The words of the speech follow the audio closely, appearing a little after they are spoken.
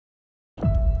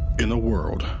In a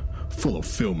world full of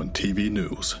film and TV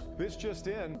news. This just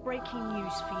in. Breaking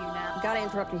news for you now. Gotta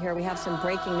interrupt you here. We have some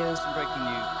breaking news.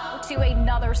 To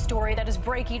another story that is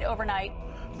breaking overnight.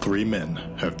 3 men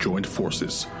have joined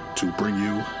forces to bring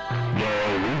you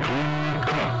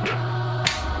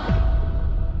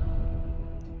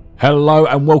Hello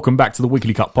and welcome back to the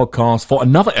Weekly Cut podcast for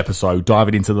another episode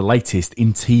diving into the latest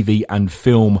in TV and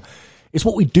film. It's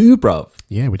what we do, bruv.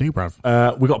 Yeah, we do,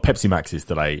 bruv. We got Pepsi Maxes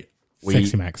today.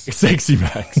 Sexy Max. Sexy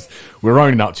Max. We're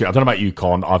owning up to it. I don't know about you,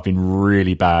 Con. I've been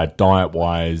really bad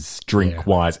diet-wise,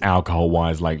 drink-wise,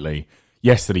 alcohol-wise lately.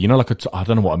 Yesterday, you know, I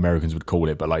don't know what Americans would call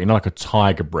it, but like a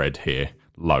Tiger Bread here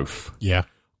loaf. Yeah.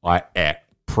 I ate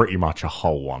pretty much a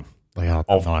whole one. They are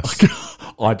nice.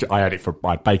 I had it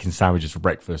I had bacon sandwiches for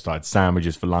breakfast. I had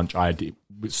sandwiches for lunch. I had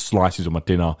slices on my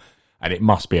dinner. And it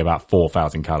must be about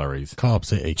 4,000 calories. Carb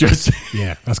city.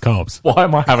 Yeah, that's carbs. Why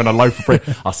am I having a loaf of bread?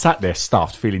 I sat there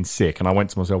stuffed, feeling sick, and I went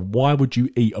to myself, why would you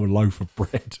eat a loaf of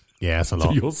bread? Yeah, that's a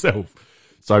lot. To yourself.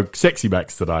 So, Sexy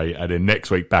Max today, and then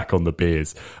next week back on the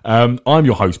beers. I'm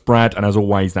your host, Brad, and as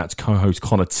always, that's co-host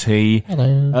Connor T.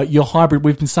 Hello. You're hybrid.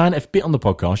 We've been saying it a bit on the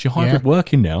podcast. You're hybrid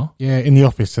working now. Yeah, in the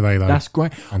office today, though. That's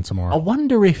great. And tomorrow. I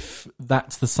wonder if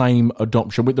that's the same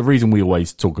adoption. The reason we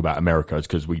always talk about America is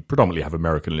because we predominantly have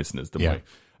American listeners, don't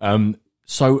we?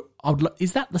 So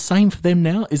is that the same for them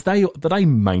now? Do they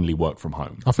mainly work from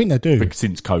home? I think they do.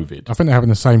 Since COVID. I think they're having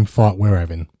the same fight we're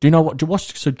having. Do you know what?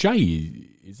 So Jay,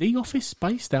 is he office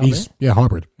based out there? Yeah,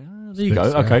 hybrid. There you go.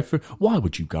 Yeah. Okay. Why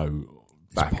would you go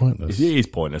back? It's pointless. It is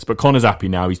pointless. But Connor's happy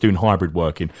now. He's doing hybrid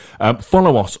working.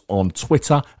 Follow us on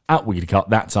Twitter at Weekly Cut.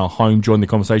 That's our home. Join the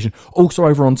conversation. Also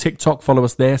over on TikTok. Follow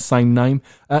us there. Same name.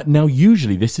 Now,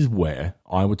 usually this is where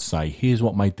I would say, here's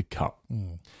what made the cut.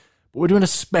 But we're doing a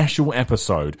special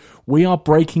episode. We are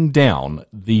breaking down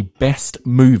the best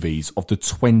movies of the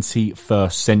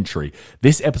 21st century.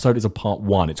 This episode is a part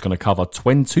 1. It's going to cover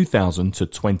 2000 to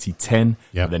 2010.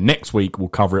 Yep. And then next week, we'll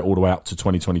cover it all the way up to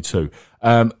 2022.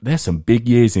 There's some big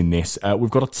years in this.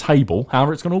 We've got a table.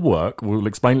 However it's going to work, we'll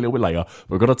explain a little bit later.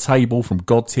 We've got a table from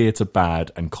God tier to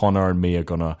bad, and Connor and me are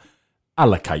going to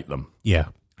allocate them. Yeah.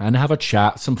 And have a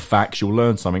chat, some facts. You'll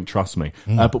learn something, trust me.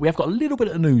 But we have got a little bit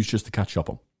of news just to catch up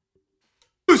on.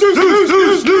 I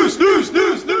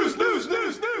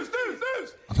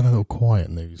don't know, a little quiet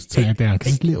news. Take it down,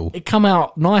 because it's little. It come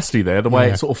out nicely there, the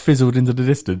way it sort of fizzled into the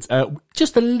distance.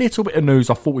 Just a little bit of news.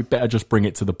 I thought we'd better just bring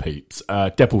it to the peeps.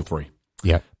 Deadpool 3.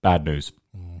 Yeah. Bad news.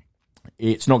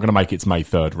 It's not going to make its May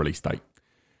 3rd release date.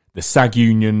 The SAG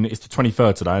union, it's the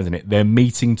 23rd today, isn't it? They're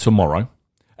meeting tomorrow.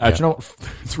 Do you know what?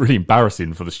 It's really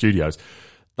embarrassing for the studios.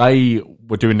 They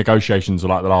were doing negotiations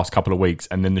like the last couple of weeks,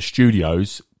 and then the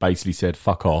studios basically said,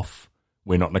 fuck off,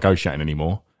 we're not negotiating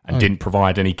anymore, and didn't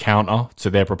provide any counter to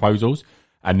their proposals.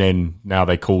 And then now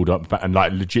they called up, and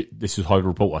like legit, this is Hollywood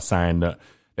Reporter saying that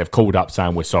they've called up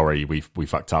saying, we're sorry, we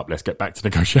fucked up, let's get back to the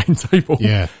negotiating table.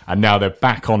 Yeah. And now they're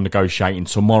back on negotiating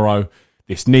tomorrow.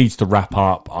 This needs to wrap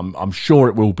up. I'm sure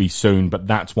it will be soon, but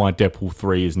that's why Deadpool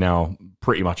 3 is now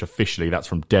pretty much officially, that's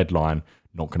from Deadline,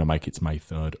 not going to make its May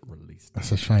 3rd release.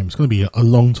 That's a shame. It's going to be a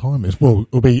long time. It'll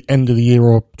be end of the year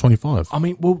or 25. I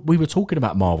mean, well, we were talking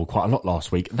about Marvel quite a lot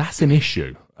last week. That's an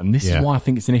issue. And this is why I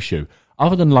think it's an issue.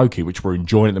 Other than Loki, which we're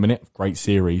enjoying at the minute, great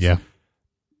series. Yeah.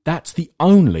 That's the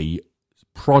only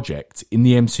project in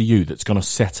the MCU that's going to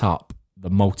set up the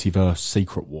multiverse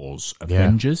Secret Wars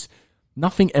Avengers.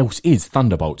 Nothing else is.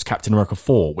 Thunderbolts, Captain America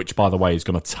 4, which, by the way, is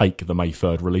going to take the May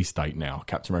 3rd release date now,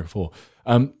 Captain America 4.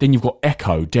 Then you've got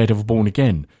Echo, Daredevil Born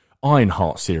Again,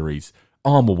 Ironheart series,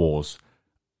 Armor Wars.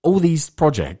 All these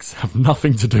projects have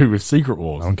nothing to do with Secret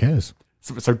Wars. No one cares.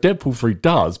 So Deadpool 3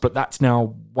 does, but that's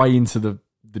now way into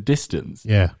the distance.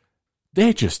 Yeah.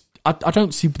 They're just... I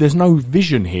don't see... There's no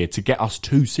vision here to get us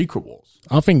to Secret Wars.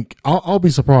 I think... I'll be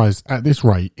surprised at this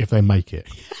rate if they make it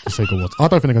to Secret Wars. I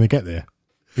don't think they're going to get there.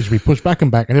 It should be pushed back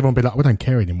and back, and everyone will be like, we don't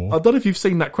care anymore. I don't know if you've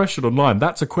seen that question online.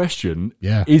 That's a question.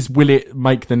 Yeah. Will the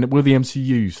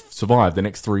MCU survive the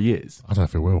next 3 years? I don't know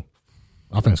if it will.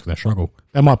 I think it's going to struggle.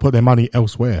 They might put their money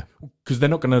elsewhere. Because they're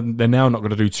now not going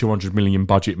to do 200 million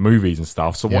budget movies and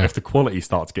stuff. So what if the quality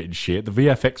starts getting shit? The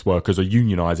VFX workers are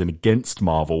unionising against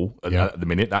Marvel at the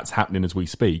minute. That's happening as we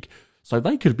speak. So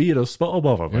they could be in a spot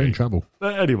above, I They're in trouble.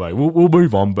 Anyway, we'll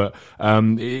move on, but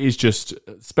it is just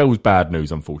spells bad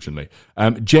news, unfortunately.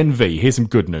 Gen V, here's some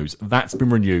good news. That's been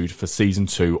renewed for Season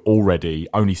 2 already.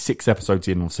 Only 6 episodes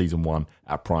in on Season 1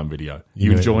 at Prime Video.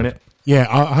 You enjoying it? Yeah,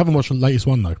 I haven't watched the latest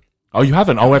one, though. Oh, you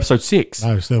haven't? Oh, episode 6?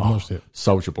 No, still haven't watched it.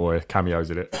 Soulja Boy,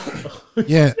 cameos in it.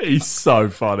 Yeah. He's so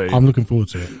funny. I'm looking forward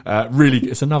to it. Really,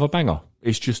 it's another banger.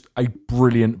 It's just a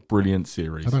brilliant, brilliant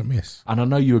series. I don't miss. And I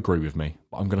know you agree with me,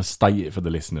 but I'm going to state it for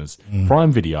the listeners.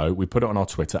 Prime Video, we put it on our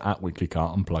Twitter,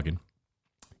 @WeeklyCut, Unplugging.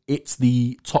 It's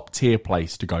the top tier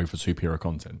place to go for superhero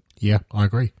content. Yeah, I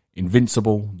agree.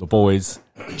 Invincible, The Boys,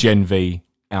 Gen V,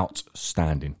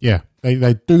 outstanding. Yeah,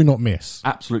 they do not miss.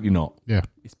 Absolutely not. Yeah.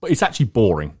 It's actually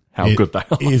boring how good they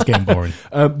are. It is getting boring.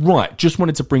 Right, just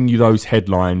wanted to bring you those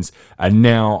headlines, and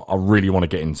now I really want to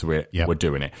get into it. Yep. We're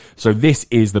doing it. So this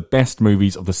is the best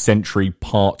movies of the century,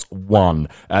 part 1.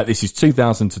 This is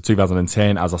 2000 to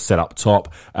 2010, as I said up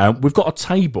top. We've got a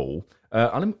table.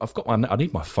 I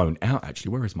need my phone out,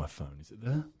 actually. Where is my phone? Is it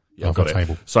there? Yeah, I've got it.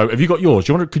 Table. So have you got yours?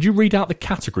 Could you read out the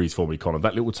categories for me, Connor?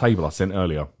 That little table I sent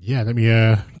earlier. Yeah, let me...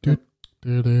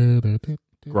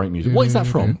 Great music. What is that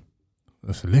from?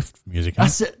 That's a lift music.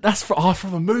 That's it. That's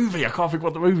from a movie. I can't think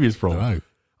what the movie is from. No.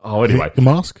 Oh, anyway. The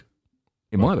Mask?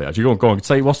 It might be, actually. Go on.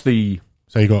 Say, what's the...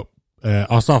 So you got...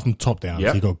 I'll start from top down. Yep.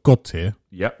 So you got God tier.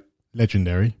 Yep.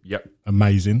 Legendary. Yep.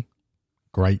 Amazing.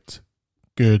 Great.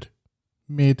 Good.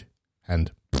 Mid.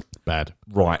 And bad.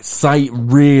 Right. Say,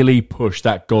 really push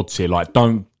that God tier. Like,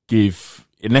 don't give...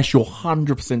 Unless you're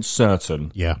 100%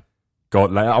 certain... Yeah.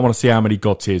 God, I want to see how many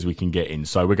God tiers we can get in.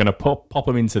 So we're going to pop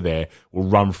them into there. We'll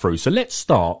run through. So let's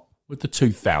start with the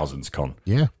 2000s, Con.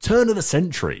 Yeah. Turn of the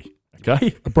century.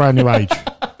 Okay? A brand new age.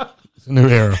 It's a new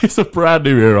era. It's a brand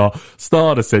new era.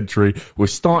 Start of the century. We're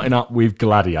starting up with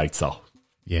Gladiator.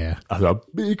 Yeah. That's a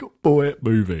big boy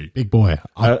movie. Big boy.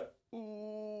 I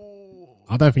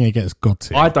don't think it gets God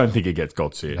tier. I don't think it gets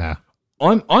God tier. Nah.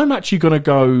 I'm actually going to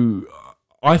go...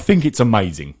 I think it's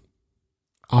amazing.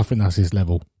 I think that's his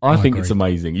level. I think it's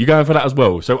amazing. You're going for that as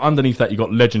well. So underneath that, you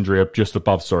got Legendary just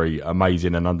above,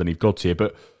 Amazing, and underneath God tier.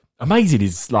 But Amazing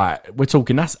is like, we're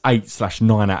talking, that's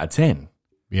 8/9 out of 10.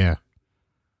 Yeah.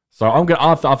 So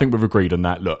I think we've agreed on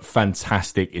that. Look,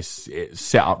 fantastic. It's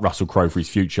set up Russell Crowe for his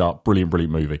future. Brilliant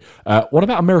movie. What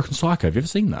about American Psycho? Have you ever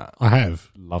seen that? I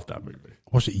have. Love that movie. I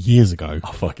watched it years ago.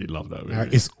 I fucking love that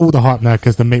movie. It's all the hype now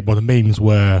because the memes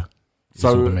were...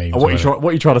 So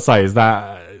what you trying to say is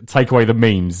that take away the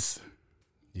memes.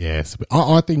 Yes,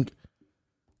 I think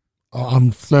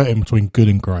I'm flirting between good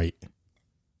and great.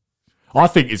 I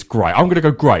think it's great. I'm going to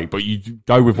go great, but you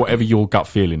go with whatever your gut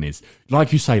feeling is.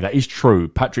 Like you say, that is true.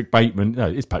 Patrick Bateman, no,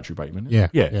 it's Patrick Bateman. Yeah.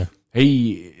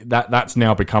 That's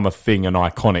now become a thing and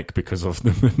iconic because of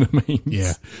the memes.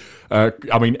 Yeah.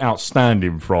 I mean,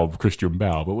 outstanding from Christian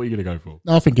Bale, but what are you going to go for?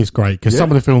 I think it's great because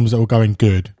some of the films that were going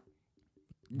good,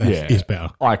 it's better.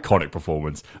 Iconic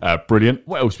performance. Brilliant.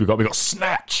 What else we got? We got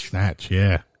Snatch. Snatch,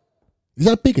 yeah. Is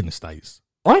that big in the States?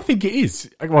 I think it is.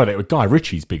 Well, Guy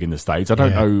Ritchie's big in the States. I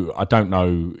don't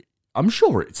know. I'm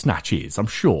sure Snatch is. I'm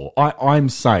sure. I'm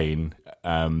saying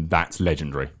that's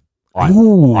Legendary.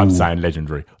 I'm saying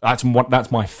Legendary.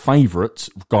 That's my favourite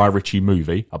Guy Ritchie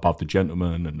movie, above The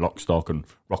Gentleman and Lock, Stock and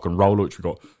Rock and Roller, which we've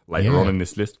got later on in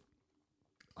this list.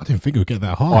 I didn't think it would get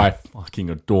that high. I fucking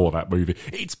adore that movie.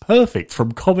 It's perfect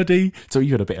from comedy to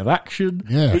even a bit of action.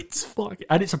 Yeah.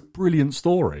 And it's a brilliant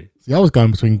story. See, I was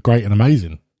going between great and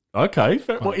amazing. Okay.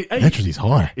 Legendary's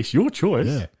high. It's your choice.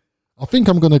 Yeah. I think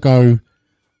I'm going to go...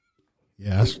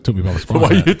 Yeah, that took me by the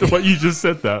surprise. The way you just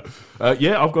said that.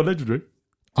 Yeah, I've got Legendary.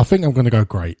 I think I'm going to go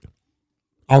great.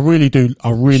 I really do.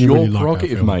 I really like that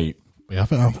prerogative, mate. Yeah, I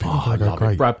think I'm going to go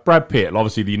great. Brad Pitt,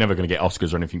 obviously, you're never going to get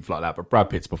Oscars or anything like that, but Brad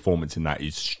Pitt's performance in that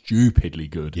is stupidly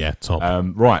good. Yeah, top.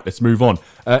 Right, let's move on.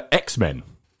 X-Men.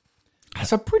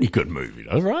 That's a pretty good movie,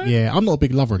 though, right? Yeah, I'm not a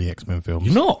big lover of the X-Men films.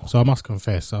 You're not? So I must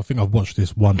confess, I think I've watched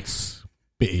this once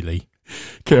bitterly.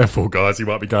 Careful, guys. You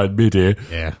might be going mid here.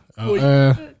 Yeah.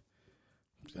 I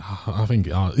think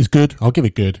it's good. I'll give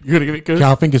it good. You're going to give it good?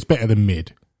 Yeah, I think it's better than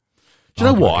mid. Do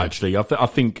you know what, actually? I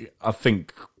think I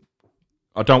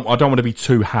don't want to be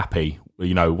too happy.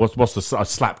 You know, what's the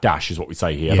slapdash is what we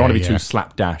say here. I don't want to be too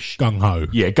slapdash. Gung-ho.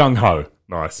 Yeah, gung-ho.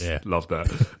 Nice. Yeah. Love that.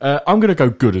 I'm going to go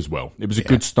good as well. It was a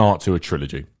good start to a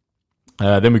trilogy.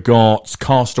 Then we got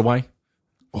Castaway.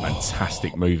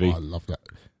 Fantastic movie. I love that.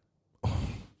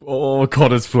 Oh,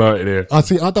 Connor's flirting here. I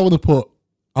don't want to put...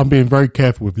 I'm being very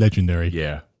careful with Legendary.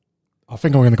 Yeah. I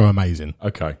think I'm going to go Amazing.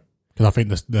 Okay. Because I think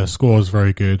the score is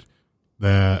very good.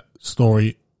 The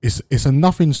story... It's a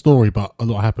nothing story, but a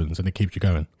lot happens and it keeps you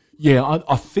going. Yeah,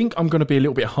 I think I'm going to be a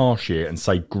little bit harsh here and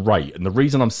say great. And the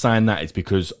reason I'm saying that is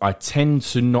because I tend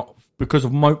to not... Because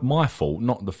of my fault,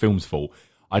 not the film's fault.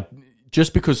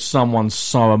 Just because someone's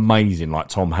so amazing like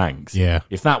Tom Hanks. Yeah.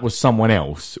 If that was someone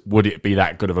else, would it be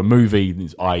that good of a movie,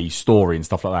 i.e. story and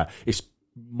stuff like that? It's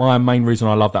my main reason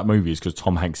I love that movie is because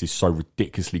Tom Hanks is so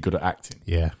ridiculously good at acting.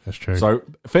 Yeah, that's true. So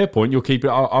fair point. You'll keep it.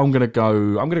 I'm going to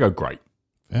go great.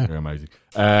 Yeah. Very amazing.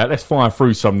 Let's fire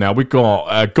through some now. We've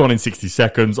got Gone in 60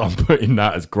 Seconds. I'm putting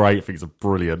that as great. I think it's a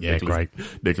brilliant Nicolas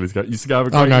Cage. You used to go have a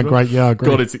great. Oh, no, great. Yeah, I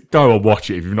agree. Go and watch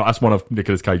it if you've not. That's one of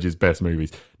Nicolas Cage's best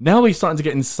movies. Now we're starting to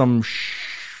get in some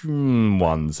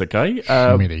ones, okay?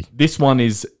 This one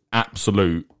is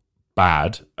absolute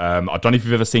bad. I don't know if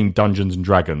you've ever seen Dungeons and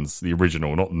Dragons, the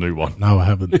original, not the new one. No, I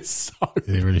haven't. It's so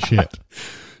They're really shit.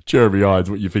 Jeremy Irons,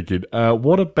 what you thinking?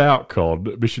 What about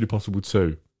Con Mission Impossible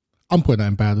 2? I'm putting that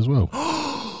in bad as well.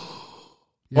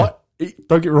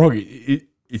 Don't get me wrong,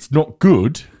 it's not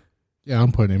good. Yeah,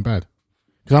 I'm putting it in bad.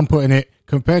 Because I'm putting it,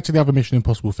 compared to the other Mission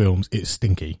Impossible films, it's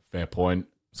stinky. Fair point.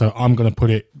 So I'm going to put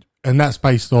it, and that's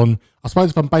based on, I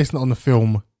suppose if I'm basing it on the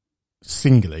film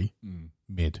singly,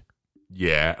 mid.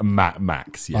 Yeah,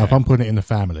 max, yeah. But if I'm putting it in the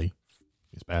family,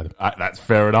 it's bad. That's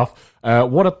fair enough.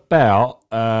 What about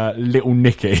Little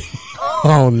Nicky?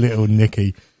 Oh, Little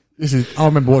Nicky. I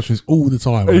remember watching this all the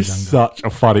time when I was It's younger. such a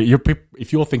funny.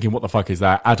 If you're thinking, what the fuck is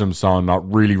that? Adam Sandler,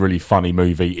 really, really funny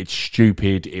movie. It's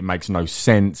stupid. It makes no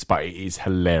sense, but it is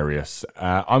hilarious.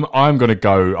 I'm going to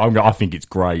go. I think it's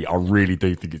great. I really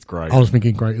do think it's great. I was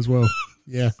thinking great as well.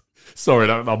 Yeah. Sorry,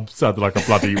 I'm sounding like a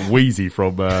bloody Wheezy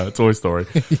from Toy Story.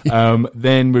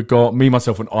 Then we've got Me,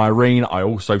 Myself and Irene. I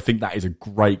also think that is a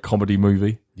great comedy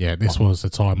movie. Yeah, this was a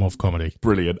time of comedy.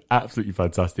 Brilliant. Absolutely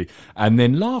fantastic. And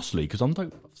then lastly, because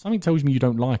something tells me you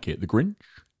don't like it, The Grinch.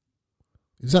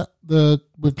 Is that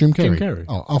with Jim Carrey? Jim Carrey.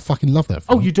 Oh, I fucking love that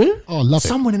film. Oh, you do? Oh, I love it.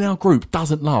 Someone in our group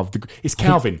doesn't love It's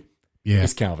Calvin. Yeah.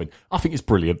 It's Calvin. I think it's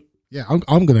brilliant. Yeah,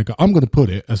 I'm gonna put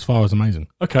it as far as amazing.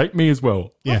 Okay, me as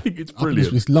well. Yeah, I think it's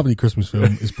brilliant. This lovely Christmas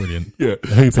film is brilliant. Yeah, The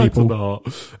Who takes on people. the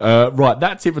heart. Right,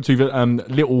 that's it for two.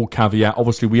 Little caveat.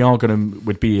 Obviously, we are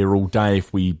would be here all day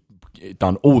if we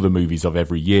done all the movies of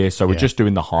every year. So we're just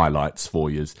doing the highlights for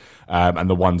you, and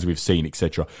the ones we've seen,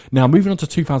 etc. Now, moving on to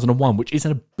 2001, which is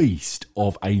a beast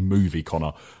of a movie,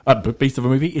 Connor. Beast of a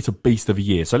movie. It's a beast of a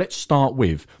year. So let's start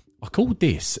with. I called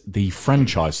this the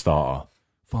franchise starter.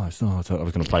 5 stars. I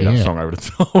was going to play that song over the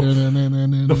top.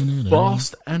 The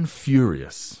Fast and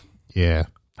Furious. Yeah.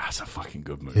 That's a fucking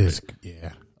good movie.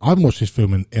 Yeah. I haven't watched this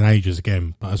film in ages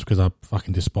again, but that's because I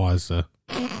fucking despise the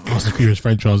Fast and Furious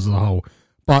franchise as a whole.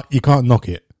 But you can't knock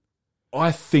it.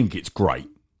 I think it's great.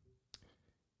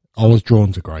 I was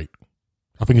drawn to great.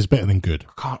 I think it's better than good.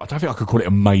 I don't think I could call it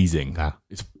amazing. Nah.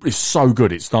 It's so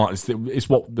good. It's what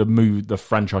the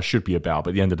franchise should be about, but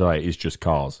at the end of the day, it's just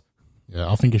cars. Yeah,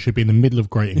 I think it should be in the middle of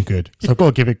great and good. So I've got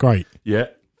to give it great. Yeah,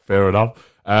 fair enough.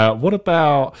 What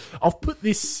about... I've put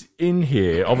this in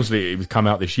here. Obviously, it was come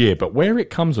out this year, but where it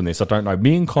comes on this, I don't know.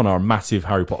 Me and Connor are massive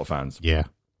Harry Potter fans. Yeah.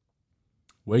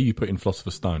 Where are you putting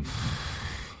Philosopher's Stone?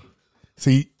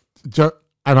 See, and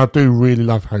I do really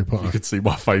love Harry Potter. You can see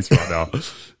my face right now.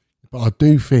 But I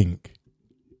do think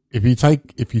if you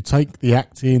take the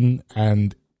acting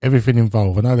and everything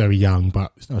involved, I know they were young,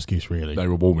 but it's no excuse really. They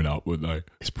were warming up, weren't they?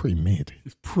 It's pretty mid.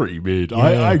 It's pretty mid. Yeah.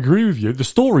 I agree with you. The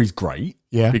story's great.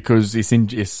 Yeah. Because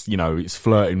it's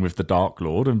flirting with the Dark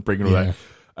Lord and bringing all that.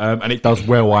 And it does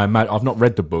well. I've not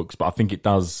read the books, but I think it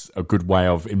does a good way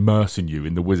of immersing you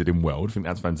in the wizarding world. I think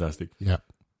that's fantastic. Yeah.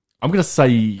 I'm going to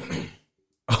say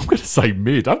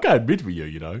mid. I'm going mid with you,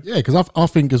 you know. Yeah, because I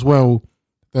think as well,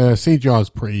 the CGI is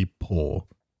pretty poor.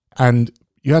 And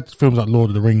you had films like Lord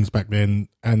of the Rings back then,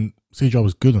 and CGI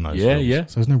was good on those films. Yeah.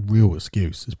 So there's no real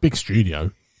excuse. It's a big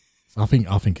studio. So I think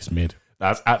it's mid.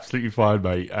 That's absolutely fine,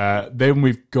 mate. Then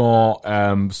we've got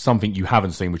something you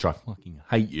haven't seen, which I fucking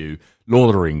hate you. Lord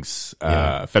of the Rings,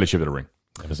 Fellowship of the Ring.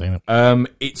 Never seen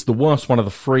it. It's the worst one of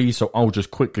the three, so I'll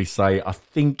just quickly say I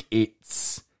think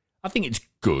it's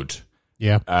good.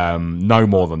 Yeah. No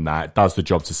more than that. It does the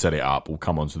job to set it up. We'll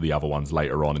come on to the other ones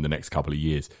later on in the next couple of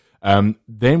years.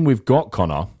 Then we've got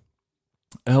Connor.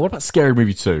 What about Scary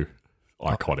Movie 2?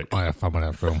 Iconic. I have fun with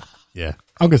that film. Yeah.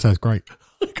 I'm going to say it's great.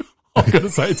 I'm going to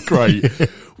say it's great.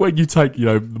 When you take,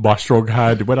 my strong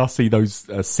hand, when I see those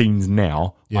scenes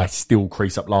now, I still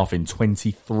crease up laughing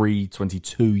 23,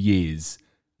 22 years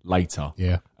later.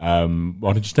 Yeah. Why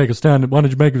don't you take a stand? Why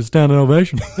don't you make it a standing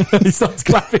ovation? He starts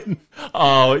clapping.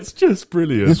 Oh, it's just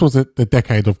brilliant. This was the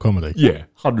decade of comedy. Yeah,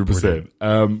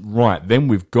 100%. Right, then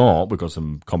we've got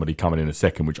some comedy coming in a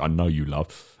second, which I know you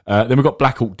love. Then we've got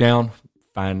Black Hawk Down.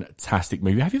 Fantastic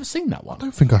movie. Have you ever seen that one? I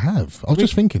don't think I have. I was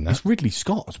just thinking that. It's Ridley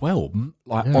Scott as well.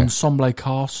 Ensemble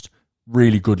cast.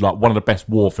 Really good. Like one of the best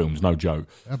war films, no joke.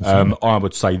 I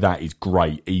would say that is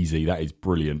great. Easy. That is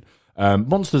brilliant.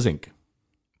 Monsters, Inc.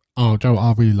 Oh, Joe,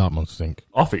 I really like Monsters, Inc.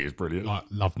 I think it's brilliant. I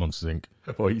love Monsters, Inc.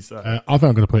 What you say? I think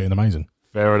I'm going to put it in amazing.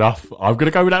 Fair enough. I'm going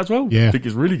to go with that as well. Yeah. I think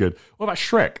it's really good. What about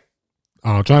Shrek?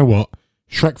 Oh, do you know what?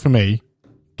 Shrek for me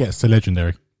gets to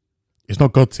legendary. It's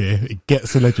not God tier. It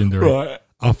gets a legendary. Right.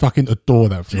 I fucking adore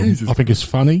that film. Jesus. I think it's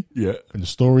funny. Yeah. And the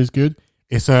story's good.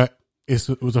 It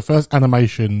was the first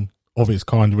animation of its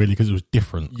kind, really, because it was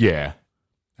different. Yeah.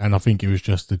 And I think it was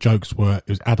just the jokes it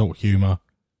was adult humor.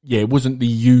 Yeah, it wasn't the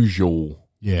usual,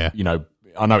 Yeah. you know,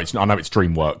 I know it's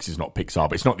DreamWorks, it's not Pixar,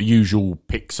 but it's not the usual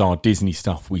Pixar Disney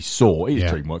stuff we saw. It is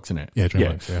Yeah. DreamWorks, isn't it? Yeah,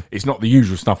 DreamWorks, yeah. It's not the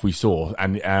usual stuff we saw,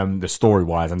 and the story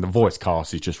wise and the voice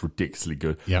cast is just ridiculously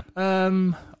good. Yep.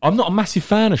 I'm not a massive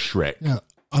fan of Shrek. Yeah.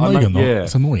 I know you're not. Yeah.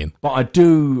 It's annoying. But I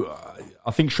do.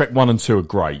 I think Shrek 1 and 2 are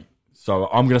great. So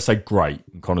I'm going to say great.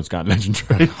 And Connor's going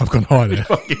legendary. I've gone high there.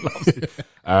 Fucking loves it.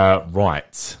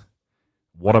 Right.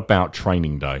 What about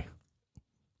Training Day?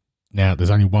 Now, there's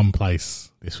only one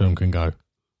place this film can go.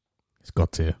 It's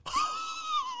God tier.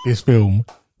 This film,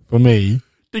 for me,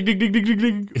 Ding, ding, ding, ding, ding,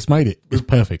 ding. it's made it. It's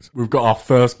perfect. We've got our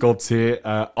first God tier.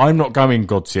 I'm not going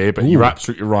God tier, but you're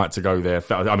absolutely right to go there.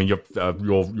 I mean, you're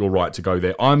right to go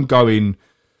there. I'm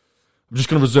just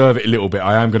going to reserve it a little bit.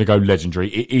 I am going to go legendary.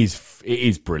 It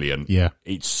is brilliant. Yeah.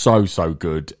 It's so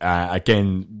good.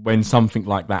 Again, when something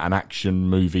like that, an action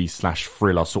movie /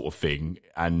 thriller sort of thing,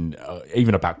 and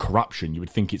even about corruption, you would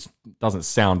think it doesn't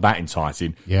sound that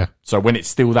enticing. Yeah. So when it's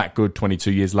still that good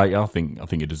 22 years later, I think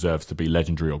it deserves to be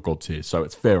legendary or God tier. So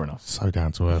it's fair enough. So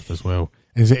down to earth as well.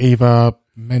 Is it Eva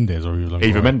Mendes or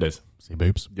Eva Mendes. See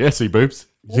boobs. Yeah, see boobs.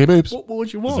 See boobs. What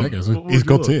would you want? It's What would you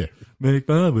God want? tier. Make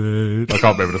my bed. I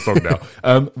can't remember the song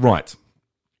now. Right.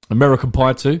 American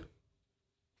Pie 2. Do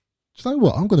you know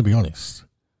what? I'm going to be honest.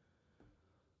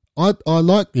 I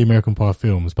like the American Pie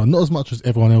films, but not as much as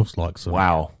everyone else likes them.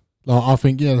 Wow. Like, I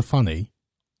think, yeah, they're funny.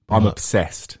 I'm But-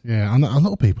 obsessed. Yeah, and a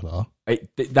lot of people are.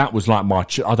 That was like my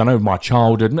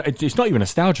childhood. It's not even a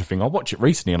nostalgia thing. I watch it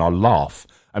recently and I laugh.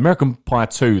 American Pie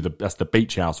 2, that's the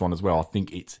beach house one as well. I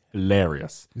think it's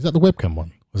hilarious. Is that the webcam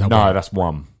one? Was that No, one? that's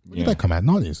one. When did that come out?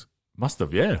 90s? Must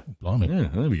have, yeah. Blimey. Yeah,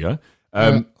 there we go.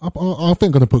 I think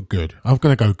I'm going to put good. I'm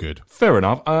going to go good. Fair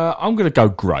enough. I'm going to go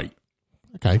great.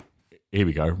 Okay. Here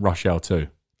we go. Rush Hour 2.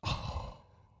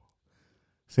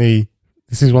 See,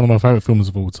 this is one of my favourite films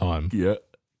of all time. Yeah.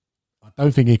 I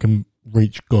don't think it can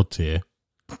reach God tier.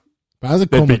 But as a There'd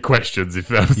be comedy, questions if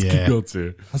that was Yeah. God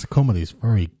tier. as a comedy, it's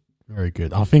very, very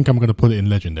good. I think I'm going to put it in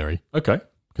legendary Okay.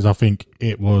 because I think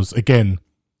it was, again,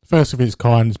 first of its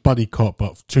kind. It's buddy cop,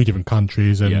 but two different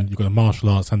countries, and Yeah. you've got the martial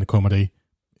arts and the comedy.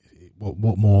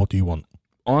 What more do you want?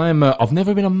 I've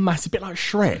never been a massive bit like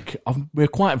Shrek. We're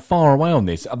quite far away on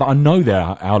this. I know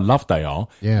how loved they are.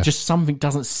 Yeah. Just something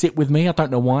doesn't sit with me. I don't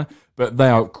know why, but they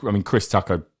are. I mean, Chris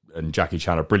Tucker and Jackie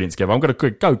Chan are brilliant together. I'm going to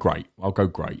go great. I'll go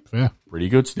great. Yeah. Pretty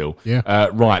good still. Yeah.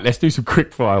 Right. Let's do some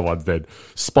quick fire ones then.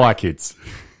 Spy Kids.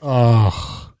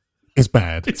 Oh, it's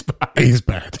bad. It's bad. It's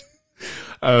bad.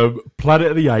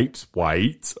 Planet of the Apes.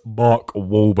 Wait. Mark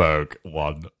Wahlberg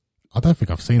one. I don't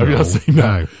think I've seen Have that. you not all. seen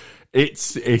that? No.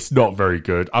 It's not very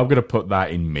good. I'm going to put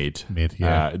that in mid. Mid,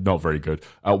 yeah. Not very good.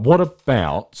 What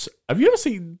about? Have you ever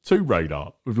seen Tomb Raider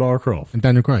with Lara Croft? And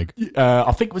Daniel Craig. I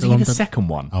think was he Still in the on second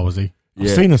one? Oh, was he? I've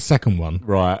Yeah. seen the second one.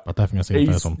 Right. I don't think I've seen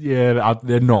the first one. Yeah,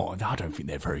 they're not. I don't think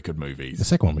they're very good The movies.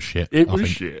 second one was shit. It I was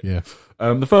think. shit. Yeah.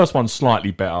 The first one's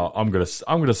slightly better. I'm gonna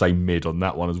say mid on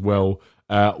that one as well.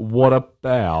 What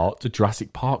about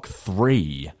Jurassic Park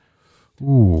 3?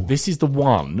 Ooh. This is the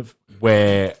one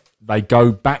where they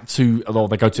go back to, or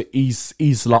they go to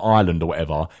Isla Island or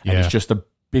whatever, and Yeah. it's just a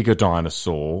bigger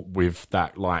dinosaur with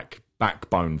that like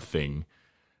backbone thing.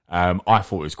 I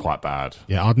thought it was quite bad.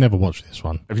 Yeah, I'd never watch this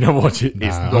one. Have you never watched it?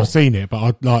 It's I've not. seen it, but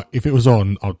I'd like if it was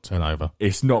on, I'd turn over.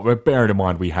 It's not. But bearing in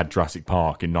mind we had Jurassic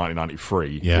Park in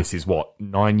 1993. Yeah. This is what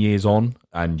 9 years on,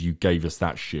 and you gave us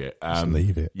that shit. Just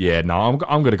leave it. Yeah, no, I'm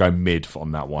going to go mid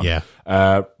on that one. Yeah.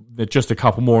 There's just a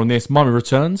couple more on this. Mummy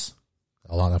Returns.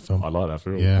 I like that film. I like that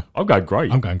film. Yeah. I'm going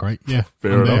great. I'm going great. Yeah.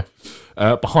 Fair I'm there.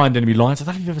 enough. Behind Enemy Lines. I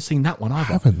don't think you've ever seen that one either.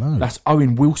 I haven't, no. That's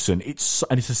Owen Wilson. It's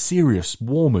a serious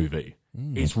war movie.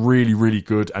 It's really, really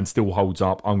good and still holds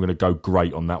up. I'm going to go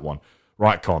great on that one.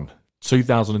 Right, Con.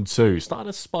 2002. Starting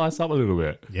to spice up a little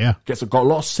bit. Yeah. Got a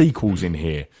lot of sequels in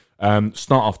here.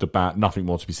 Start off the bat. Nothing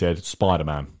more to be said.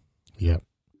 Spider-Man. Yeah.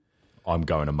 I'm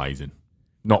going amazing.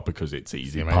 Not because it's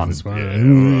easy. Amazing Puns.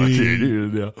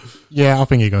 Spider-Man. Yeah. Yeah, I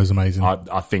think it goes amazing.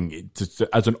 I think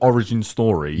as an origin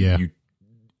story, Yeah. you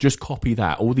just copy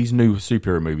that. All these new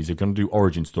superhero movies are going to do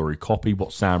origin story. Copy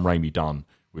what Sam Raimi done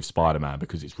with Spider-Man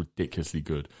because it's ridiculously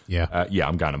good. Yeah.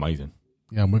 I'm going amazing.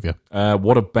 Yeah, I'm with you.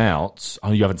 What about? I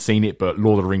know you haven't seen it, but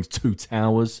Lord of the Rings: Two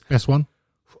Towers. Best one?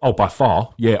 Oh, by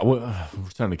far, yeah. Well,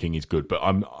 Return of the King is good, but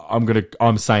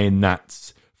I'm saying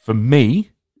that for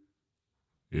me.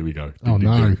 Here we go. Oh, Ding, ding,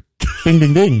 no. ding. Ding,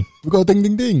 ding, ding. We've got a ding,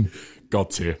 ding, ding. God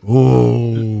tier.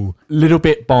 Oh, Little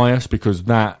bit biased because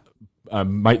that The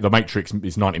Matrix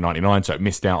is 1999, so it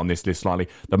missed out on this list slightly.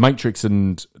 The Matrix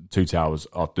and Two Towers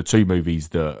are the two movies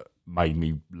that made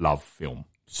me love film.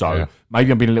 So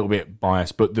maybe I'm being a little bit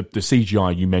biased, but the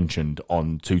CGI you mentioned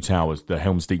on Two Towers, the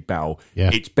Helm's Deep battle,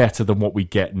 it's better than what we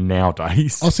get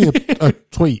nowadays. I see a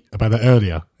tweet about that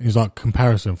earlier. It was like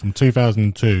comparison from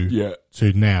 2002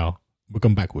 to now. We've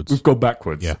gone backwards. We've gone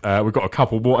backwards. Yeah. We've got a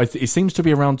couple more. It seems to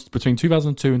be around between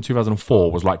 2002 and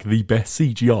 2004 was like the best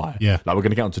CGI. Yeah. Like we're going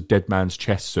to get onto Dead Man's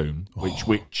Chest soon,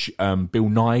 which Bill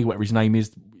Nye, whatever his name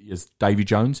is Davy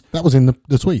Jones. That was in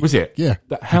the tweet. Was it? Yeah.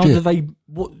 How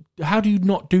do you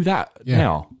not do that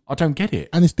now? I don't get it.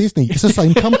 And it's Disney. It's the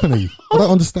same company. I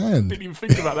don't understand. Didn't even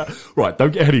think about that. Right,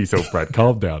 don't get ahead of yourself, Brad.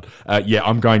 Calm down.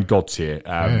 I'm going God tier.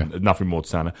 Nothing more to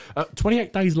say.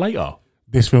 28 Days Later.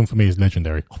 This film for me is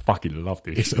legendary. I fucking love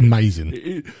this. It's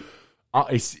amazing.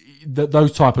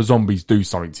 Those type of zombies do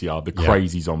something to you. The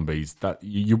crazy zombies. That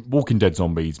you Walking Dead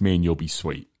zombies, me and you'll be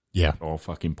sweet. Yeah. I'll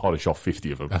fucking polish off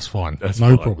 50 of them. That's fine. That's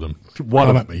no fine. problem.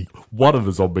 One of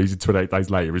the zombies in 28 Days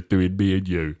Later is doing me and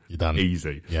you. You're done.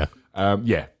 Easy. Yeah.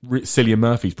 Cillian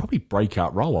Murphy's probably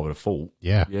breakout role, I would have thought.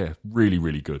 Yeah. Yeah. Really,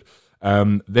 really good.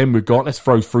 Then we've got, let's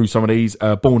throw through some of these.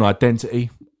 Born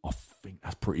Identity. I think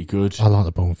that's pretty good. I like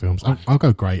the Bourne films. I'll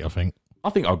go great, I think. I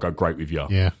think I'll go great with you.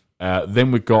 Yeah.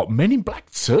 Then we've got Men in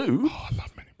Black 2. Oh, I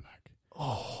love Men in Black.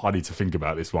 Oh, I need to think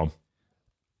about this one.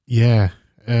 Yeah.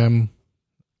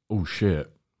 Oh, shit.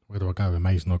 Where do I go?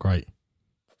 Amazing or great?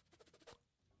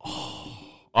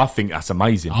 I think that's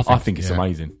amazing. I think it's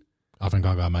amazing. I think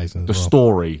I'll go amazing. The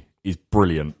story is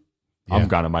brilliant. Yeah. I'm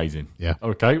going amazing. Yeah.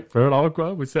 Okay, fair enough.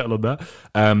 We'll settle on that.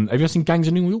 Have you ever seen Gangs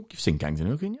of New York? You've seen Gangs of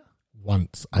New York, haven't you?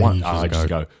 Once. Ages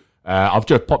ago. I've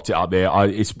just popped it up there.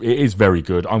 It is very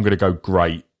good. I'm going to go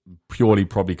great, purely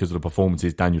probably because of the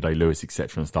performances, Daniel Day-Lewis,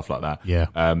 etc. and stuff like that. Yeah.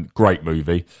 Great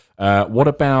movie. What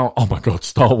about, oh my God,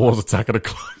 Star Wars Attack of the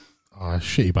Clones? Oh,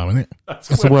 shitty bum, isn't it? That's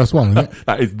the worst one, isn't it?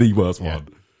 That is the worst one.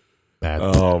 Bad.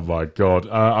 Oh my God.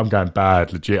 I'm going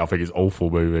bad. Legit. I think it's an awful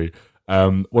movie.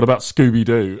 What about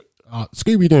Scooby-Doo?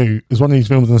 Scooby-Doo is one of these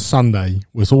films on a Sunday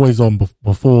where it's always on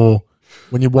before,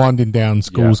 when you're winding down,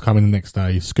 school's coming the next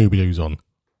day, Scooby-Doo's on.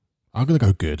 I'm going to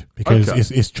go good because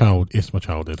it's my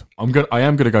childhood. I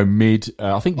am going to go mid.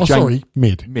 I think.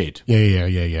 Mid. Mid.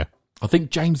 Yeah. I think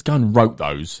James Gunn wrote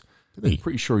those. Did he?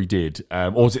 Pretty sure he did.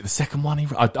 Or was it the second one?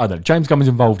 I don't know. James Gunn was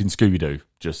involved in Scooby-Doo.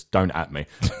 Just don't at me.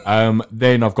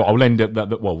 Then I'll end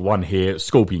up one here.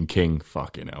 Scorpion King.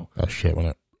 Fucking hell. That's shit,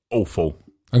 wasn't it? Awful.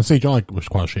 And CGI was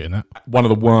quite shit in that. One of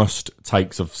the worst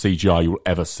takes of CGI you'll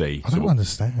ever see. I don't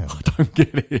understand. I don't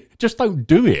get it. Just don't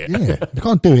do it. Yeah, you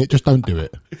can't do it. Just don't do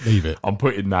it. Leave it. I'm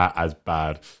putting that as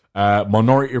bad.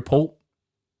 Minority Report.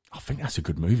 I think that's a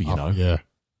good movie, you know. Yeah.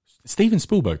 Steven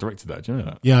Spielberg directed that. Do you know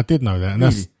that? Yeah, I did know that. And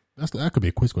that could be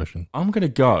a quiz question. I'm going to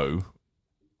go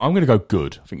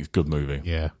good. I think it's a good movie.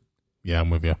 Yeah. Yeah, I'm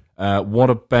with you. What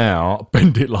about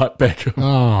Bend It Like Beckham?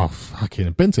 Oh,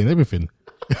 fucking Benson, everything.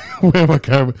 Where am I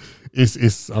going?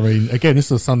 I mean, again, this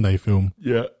is a Sunday film.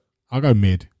 Yeah. I'll go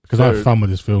mid because I have fun with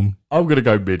this film. I'm going to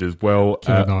go mid as well.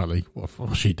 Keira Knightley.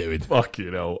 What's she doing?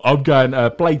 Fucking hell. I'm going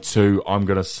Blade 2. I'm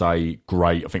going to say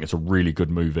great. I think it's a really good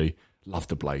movie. Love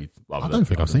the Blade. I don't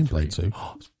think I've seen Blade 2.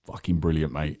 Oh, it's fucking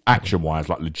brilliant, mate. Action-wise,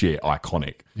 like legit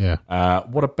iconic. Yeah.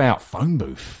 What about Phone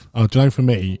Booth? Oh, do you know, for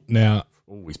me, now...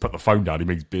 Oh, he's put the phone down. He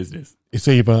means business. It's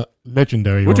either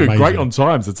legendary or We're doing amazing. great on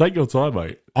time, so take your time,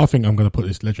 mate. I think I'm going to put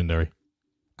this legendary.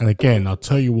 And again, I'll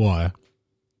tell you why.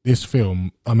 This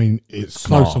film, I mean, it's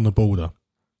close on the border.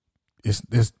 It's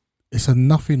a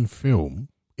nothing film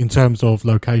in terms of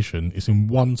location. It's in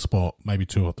one spot, maybe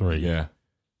two or three. Yeah.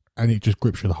 And it just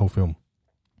grips you the whole film.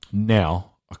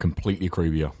 Now, I completely agree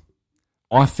with you.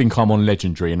 I think I'm on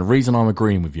legendary, and the reason I'm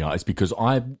agreeing with you is because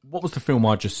what was the film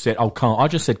I just said? I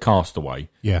just said Castaway.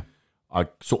 Yeah. I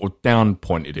sort of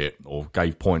down-pointed it or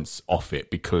gave points off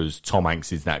it because Tom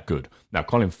Hanks is that good. Now,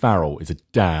 Colin Farrell is a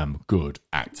damn good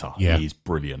actor. Yeah. He is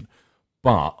brilliant.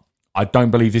 But I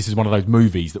don't believe this is one of those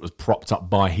movies that was propped up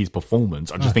by his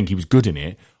performance. I just think he was good in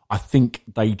it. I think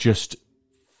they just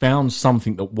found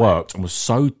something that worked and was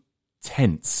so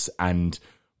tense and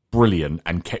brilliant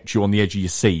and kept you on the edge of your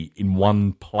seat in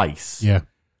one place. Yeah.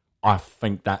 I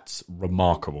think that's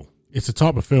remarkable. It's the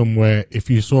type of film where if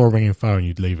you saw a ringing phone,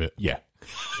 you'd leave it. Yeah.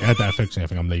 It had that effect on me. I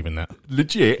think I'm leaving that.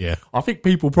 Legit. Yeah. I think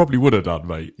people probably would have done,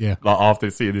 mate. Yeah. Like after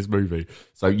seeing this movie.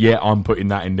 So yeah, I'm putting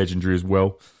that in legendary as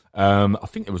well. I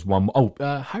think there was one.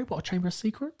 Harry Potter Chamber of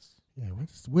Secrets. Yeah.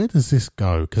 Where does this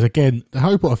go? Because again, the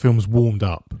Harry Potter film's warmed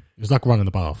up. It was like running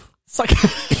the bath. It's like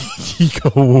You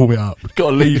got to warm it up.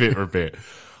 got to leave it for a bit.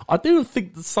 I do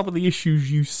think that some of the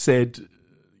issues you said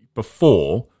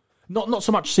before, not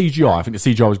so much CGI. I think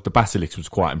the CGI the basilisk was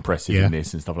quite impressive in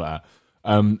this and stuff like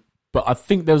that. But I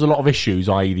think there was a lot of issues,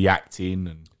 i.e. the acting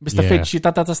and Mr. Fitch, you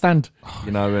don't understand,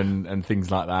 and things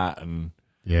like that. And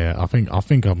yeah, I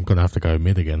think I'm gonna have to go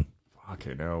mid again.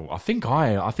 Okay, no, I think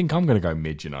I'm gonna go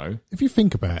mid. If you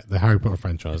think about the Harry Potter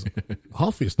franchise,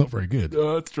 half of it's not very good.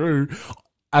 That's true.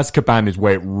 Azkaban is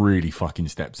where it really fucking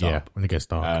steps up. Yeah, when it gets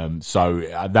dark. So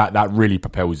that really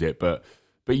propels it. But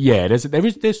yeah,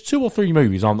 there's 2 or 3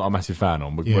 movies I'm not a massive fan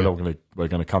on. We're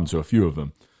gonna come to a few of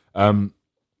them.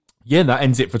 Yeah, that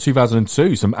ends it for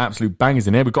 2002. Some absolute bangers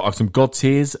in there. We've got some God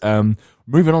tiers.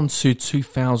 Moving on to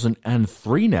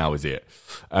 2003 now, is it?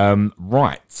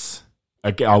 Right.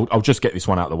 Again, I'll just get this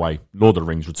one out of the way. Lord of the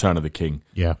Rings, Return of the King.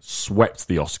 Yeah. Swept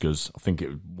the Oscars. I think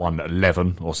it won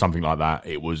 11 or something like that.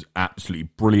 It was absolutely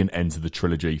brilliant end to the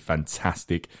trilogy.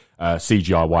 Fantastic.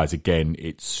 CGI-wise, again,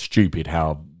 it's stupid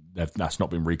how that's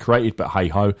not been recreated, but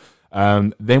hey-ho.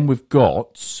 Then we've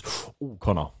got... Oh,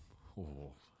 Connor.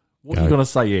 What are you going to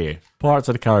say here? Pirates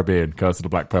of the Caribbean, Curse of the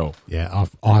Black Pearl. Yeah,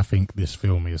 I think this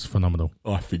film is phenomenal.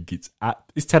 I think it's a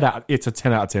 10 out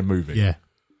of 10 movie. Yeah.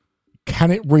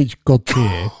 Can it reach God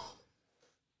tier?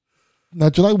 Now,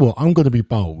 do you know what? I'm going to be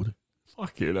bold.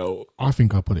 Fucking hell. I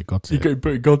think I put it God tier. You could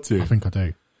put it God tier? I think I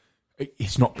do.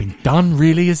 It's not been done,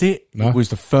 really, is it? No. It was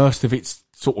the first of its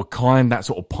sort of kind, that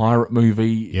sort of pirate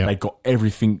movie. Yeah. They got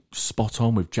everything spot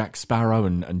on with Jack Sparrow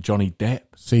and Johnny Depp.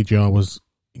 CGI was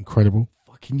incredible.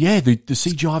 Yeah, the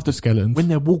CGI of the skeletons when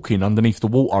they're walking underneath the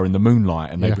water in the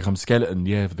moonlight and they become skeleton.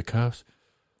 Yeah, for the curse.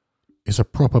 It's a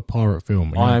proper pirate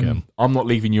film. I'm not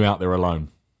leaving you out there alone.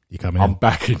 You coming? I'm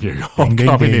backing you. I'm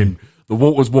coming in. The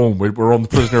water's warm. We're on the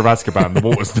Prisoner of Azkaban. The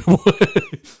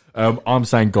water's. I'm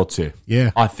saying God tier.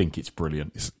 Yeah, I think it's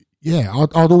brilliant.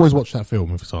 I'd always watch that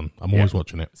film if it's on. I'm always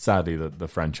watching it. Sadly, the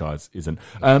franchise isn't.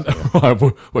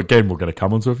 Right, again, we're going to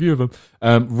come on to a few of them.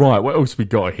 Right, what else we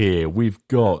got here? We've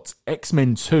got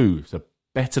X-Men 2. So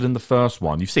better than the first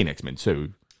one. You've seen X-Men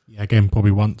 2. Yeah, again, probably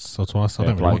once or twice. I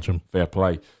don't really watch them. Fair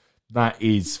play. That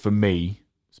is, for me,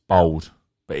 it's bold,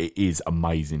 but it is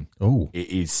amazing. Oh, it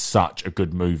is such a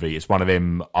good movie. It's one of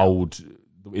them old...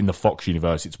 In the Fox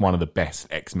universe, it's one of the best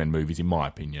X-Men movies, in my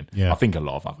opinion. Yeah. I think a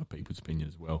lot of other people's opinion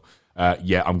as well.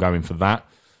 I'm going for that.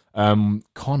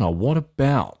 Connor, what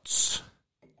about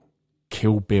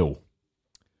Kill Bill?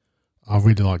 I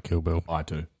really like Kill Bill. I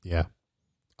do. Yeah.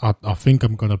 I think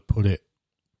I'm going to put it...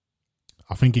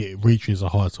 I think it reaches the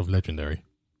heights of Legendary.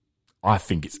 I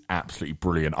think it's absolutely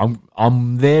brilliant.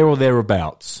 I'm there or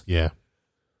thereabouts. Yeah.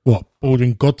 What,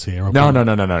 bordering God tier? No, not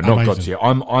God tier.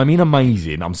 I'm in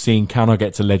amazing. I'm seeing can I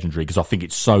get to Legendary because I think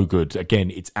it's so good.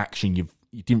 Again, it's action you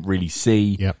didn't really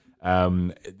see. Yep.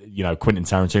 Quentin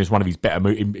Tarantino is one of his better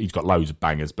movies. He's got loads of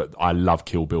bangers, but I love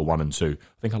Kill Bill 1 and 2.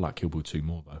 I think I like Kill Bill 2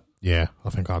 more though. Yeah,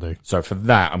 I think I do. So for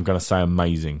that, I'm going to say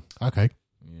amazing. Okay.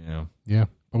 Yeah.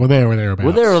 But we're there or thereabouts.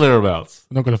 We're there or thereabouts.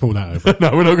 We're not going to fall that over.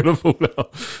 No, we're not going to fall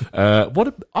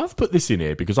out. I've put this in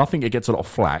here because I think it gets a lot of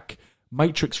flack.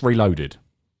 Matrix Reloaded.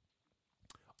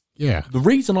 Yeah. The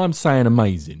reason I'm saying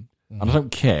amazing, and I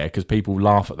don't care because people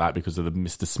laugh at that because of the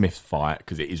Mr. Smith fight,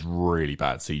 because it is really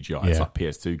bad CGI. It's like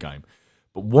PS2 game.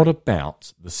 But what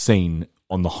about the scene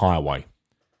on the highway?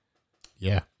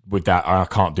 Yeah. With that, I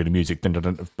can't do the music,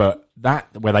 but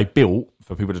that, where they built,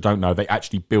 for people that don't know, they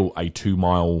actually built a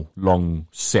 2-mile long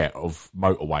set of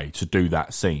motorway to do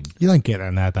that scene. You don't get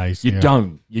that nowadays. You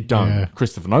don't. Yeah.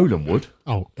 Christopher Nolan would.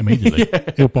 Oh, immediately.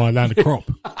 He'll buy a land of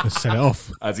crop and sell it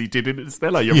off. As he did in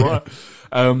Interstellar, you're right.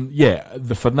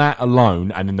 For that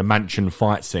alone, and in the mansion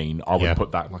fight scene, I would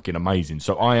put that fucking amazing.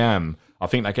 So I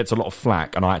think that gets a lot of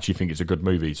flack, and I actually think it's a good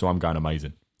movie, so I'm going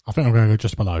amazing. I think I'm going to go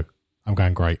just below. I'm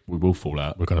going great. We will fall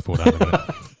out. We're going to fall out in a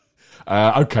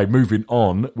minute. Okay, moving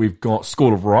on. We've got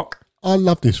School of Rock. I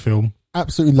love this film.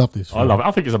 Absolutely love this film. I love it.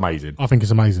 I think it's amazing. I think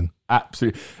it's amazing.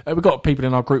 Absolutely. We've got people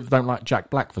in our group that don't like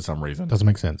Jack Black for some reason. Doesn't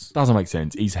make sense. Doesn't make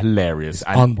sense. He's hilarious. It's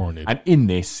unwarranted. And in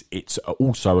this, it's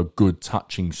also a good,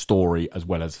 touching story as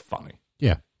well as funny.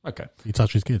 Yeah. Okay. He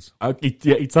touches kids.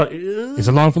 It's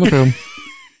a line from the film.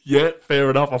 Yeah, fair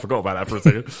enough. I forgot about that for a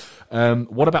second.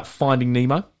 What about Finding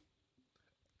Nemo?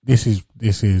 This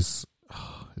is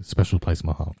a special place in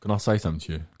my heart. Can I say something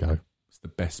to you? Go. It's the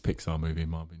best Pixar movie in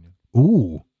my opinion.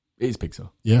 Ooh. It is Pixar.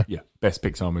 Yeah. Yeah. Best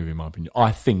Pixar movie in my opinion.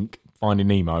 I think Finding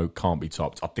Nemo can't be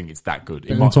topped. I think it's that good.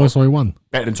 Better than Toy Story 1.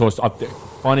 Better than Toy Story.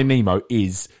 Finding Nemo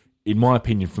is, in my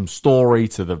opinion, from story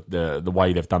to the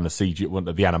way they've done the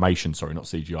CGI, the animation, sorry, not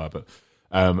CGI, but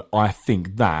I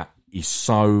think that is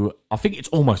so... I think it's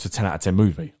almost a 10 out of 10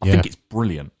 movie. I think it's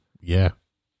brilliant. Yeah.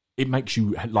 It makes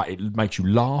you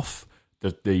laugh.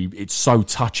 It's so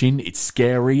touching. It's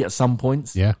scary at some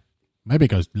points. Yeah. Maybe it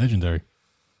goes legendary.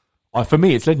 For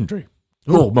me, it's legendary.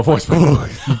 Oh, my voice.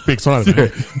 Big silence.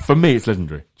 For me, it's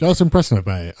legendary. Just impressive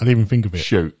about it. I didn't even think of it.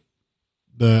 Shoot.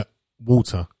 The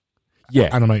water. Yeah.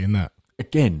 Animating that.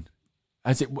 Again,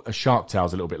 as Shark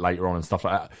Tales a little bit later on and stuff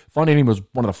like that. Finding Nemo was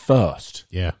one of the first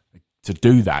to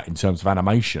do that in terms of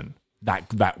animation.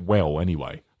 That well,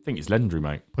 anyway. I think it's legendary,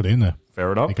 mate. Put it in there.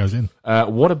 Fair enough. It goes in.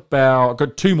 What about... I've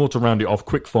got two more to round it off.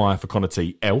 Quick fire for Connor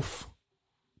T. Elf.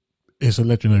 It's a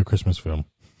legendary Christmas film.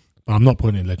 But I'm not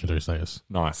putting it in legendary status.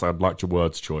 Nice. I'd like your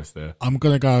words choice there. I'm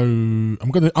gonna go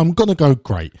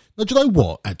great. Now, do you know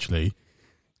what? Actually,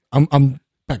 I'm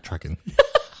backtracking.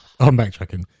 I'm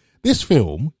backtracking. This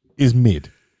film is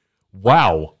mid.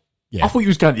 Wow. Yeah. I thought you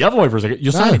was going the other way for a second.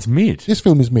 You're saying it's mid. This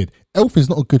film is mid. Elf is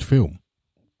not a good film.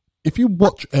 If you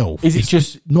watch Elf, is it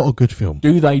just not a good film?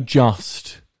 Do they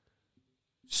just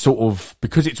sort of,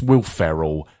 because it's Will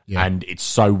Ferrell and it's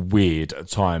so weird at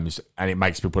times and it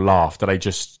makes people laugh, do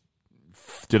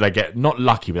they get not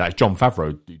lucky, but that's Jon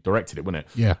Favreau who directed it, wasn't it?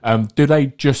 Yeah. Do they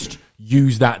just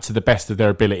use that to the best of their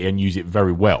ability and use it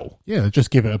very well? Yeah,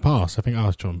 just give it a pass. I think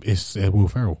it's Will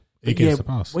Ferrell. It gets a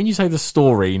pass. When you say the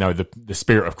story, the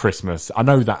spirit of Christmas, I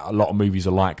know that a lot of movies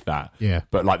are like that. Yeah.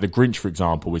 But like The Grinch, for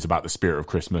example, is about the spirit of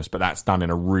Christmas, but that's done in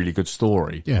a really good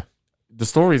story. Yeah. The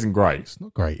story isn't great. It's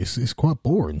not great. It's quite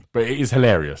boring. But it is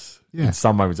hilarious. Yeah. In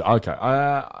some moments. Okay.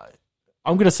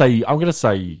 I'm gonna say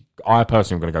I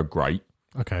personally am gonna go great.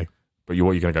 Okay. But what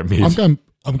are you gonna go mid?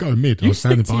 I'm going mid. You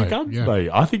stick to your guns, mate.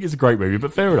 I think it's a great movie,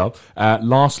 but fair enough.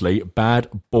 Lastly, Bad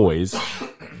Boys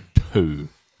 2.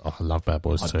 Oh, I love Bad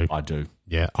Boys 2. I do.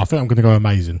 Yeah, I think I'm going to go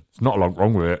amazing. There's not a lot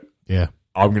wrong with it. Yeah.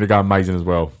 I'm going to go amazing as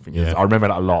well. I remember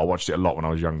that a lot. I watched it a lot when I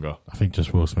was younger. I think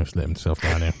just Will Smith's let himself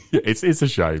down here. It's a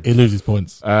shame. He loses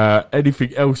points.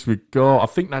 Anything else we got? I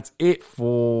think that's it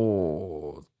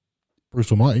for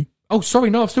Bruce Almighty. Oh, sorry,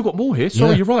 no, I've still got more here.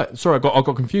 Sorry, You're right. Sorry, I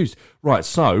got confused. Right,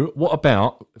 so what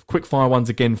about quick fire ones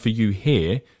again for you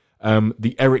here?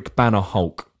 The Eric Bana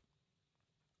Hulk.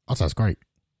 Oh, that's great.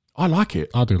 I like it.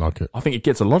 I do like it. I think it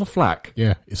gets a lot of flack.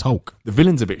 Yeah, it's Hulk. The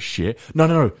villain's a bit shit.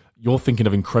 No. You're thinking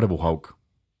of Incredible Hulk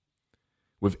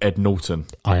with Ed Norton.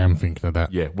 I am thinking of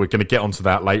that. Yeah, we're going to get onto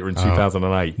that later in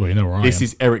 2008. Well, you know where This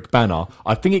is Eric Bana.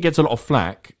 I think it gets a lot of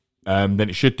flack than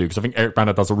it should do because I think Eric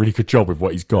Bana does a really good job with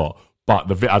what he's got. But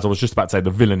as I was just about to say,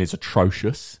 the villain is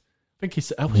atrocious. I think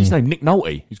what's his name? Nick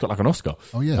Nolte. He's got like an Oscar.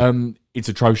 Oh, yeah. It's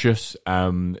atrocious.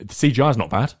 The CGI is not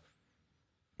bad.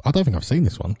 I don't think I've seen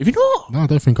this one. Have you not? No, I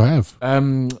don't think I have.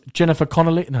 Jennifer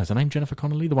Connelly. No, is her name Jennifer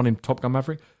Connelly? The one in Top Gun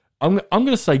Maverick? I'm going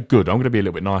to say good. I'm going to be a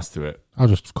little bit nice to it. I'll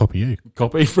just copy you.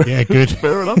 Copy? Yeah, good.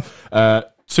 Fair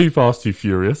enough. Too Fast, Too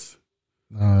Furious.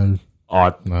 No.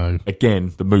 No.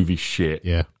 Again, the movie's shit.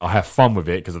 Yeah. I have fun with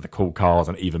it because of the cool cars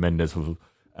and Eva Mendes.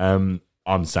 I'm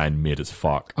saying mid as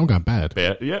fuck. I'm going bad.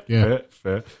 Fair. Yep. Yeah.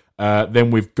 Fair.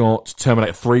 Then we've got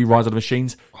Terminator 3, Rise of the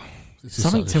Machines.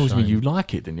 Something tells me you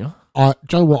like it, didn't you? Do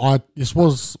you know what? This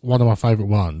was one of my favourite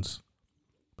ones.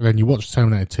 But then you watched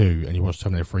Terminator 2 and you watched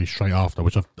Terminator 3 straight after,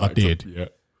 which I did. Yeah.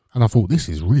 And I thought, this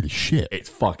is really shit. It's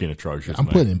fucking atrocious. I'm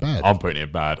putting it in bad. I'm putting it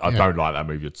in bad. I don't like that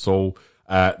movie at all.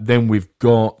 Then we've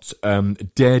got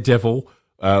Daredevil,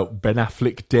 Ben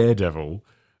Affleck Daredevil.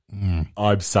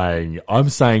 I'm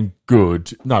saying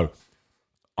good. No,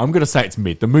 I'm going to say it's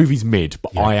mid. The movie's mid,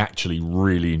 but I actually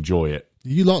really enjoy it.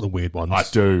 You like the weird ones. I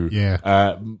do.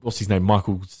 Yeah. What's his name?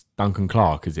 Michael Duncan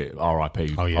Clark, is it?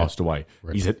 R.I.P. Oh, yeah. Passed away.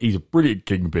 Right. He's a brilliant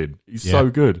kingpin. He's so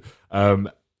good.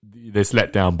 This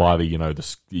let down by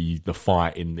the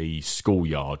fight in the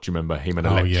schoolyard. Do you remember him and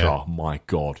Elektra? Yeah. Oh, my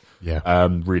God. Yeah.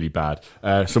 Really bad.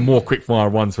 Some more quick fire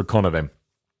ones for Connor then.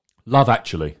 Love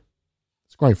Actually.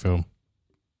 It's a great film.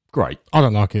 Great. I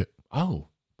don't like it. Oh.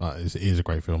 But it is a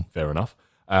great film. Fair enough.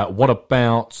 What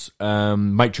about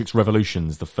Matrix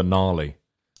Revolutions, the finale?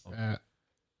 I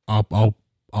don't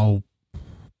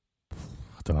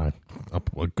know.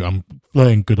 I'm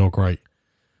playing good or great.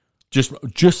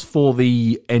 Just for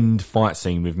the end fight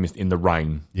scene with in the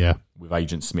rain. Yeah. With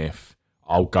Agent Smith,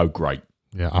 I'll go great.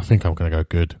 Yeah, I think I'm going to go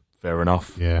good. Fair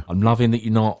enough. Yeah. I'm loving that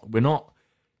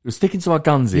we're sticking to our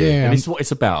guns here. Yeah. And this is what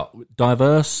it's about.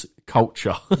 Diverse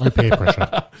culture. No peer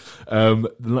pressure.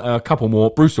 A couple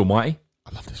more. Bruce Almighty.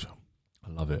 I love this film.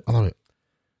 I love it. I'm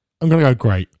going to go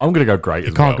great. I'm going to go great.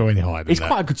 It can't go any higher than It's that.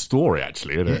 quite a good story,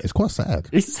 actually, isn't it? It's quite sad.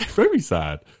 It's very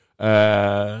sad.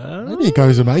 Maybe it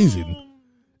goes amazing.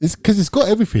 It's because it's got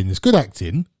everything. It's good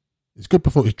acting. It's good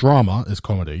performance. It's drama. It's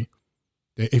comedy.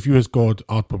 If you was God,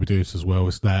 I'd probably do this as well.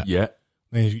 It's that. Yeah.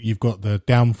 Then you've got the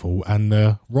downfall and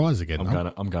the rise again. I'm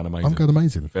going amazing. I'm going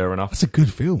amazing. Fair enough. That's a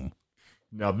good film.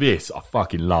 Now this I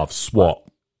fucking love. SWAT.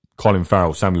 Colin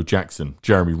Farrell, Samuel Jackson,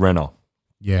 Jeremy Renner.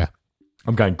 Yeah.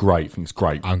 I'm going great. I think it's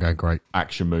great. I'm going great.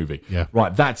 Action movie. Yeah.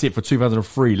 Right, that's it for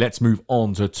 2003. Let's move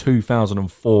on to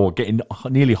 2004, getting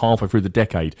nearly halfway through the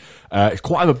decade. It's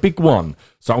quite a big one.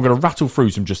 So I'm going to rattle through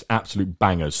some just absolute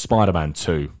bangers. Spider-Man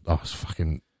 2. Oh, it's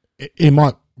fucking... It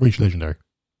might reach legendary.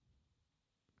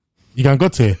 You going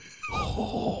God tier?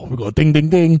 Oh, we've got a ding, ding,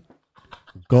 ding.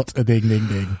 Got a ding, ding,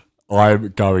 ding. I'm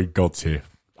going God tier.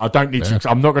 I don't need to...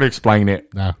 I'm not going to explain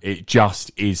it. No. It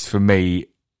just is, for me,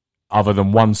 other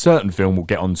than one certain film we'll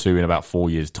get onto in about 4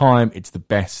 years' time, it's the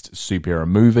best superhero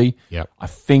movie. Yep. I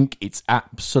think it's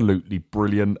absolutely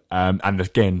brilliant. And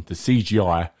again, the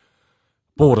CGI,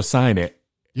 bored of saying it,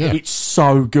 Yeah. it's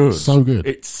so good. So good.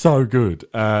 It's so good.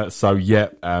 I'm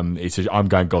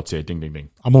going God tier. Ding, ding, ding.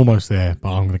 I'm almost there, but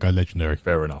I'm going to go legendary.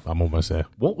 Fair enough. I'm almost there.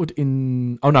 What would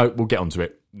Oh, no, we'll get onto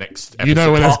it next episode. You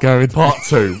know where that's going. Part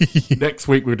 2. Next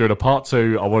week, we're doing a part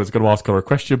 2. I was going to ask her a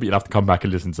question, but you'll have to come back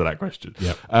and listen to that question.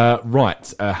 Yep.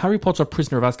 Right. Harry Potter,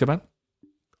 Prisoner of Azkaban.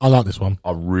 I like this one.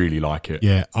 I really like it.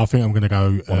 Yeah, I think I'm going to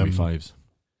go... One of my faves.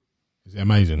 Is it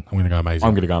amazing? I'm going to go amazing.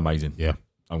 I'm going to go amazing. Yeah.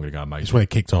 I'm going to go amazing. It's when it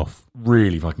kicked off.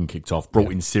 Really fucking kicked off.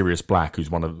 Brought in Sirius Black, who's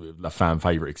one of the fan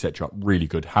favourite, etc. Really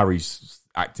good. Harry's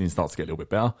acting starts to get a little bit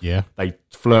better. Yeah. They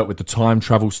flirt with the time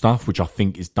travel stuff, which I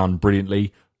think is done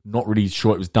brilliantly. Not really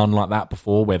sure it was done like that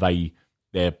before, where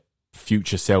their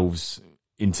future selves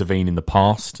intervene in the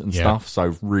past and stuff.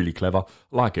 So really clever.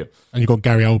 I like it. And you've got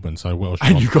Gary Oldman, so what else?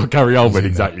 And you've got Gary Oldman,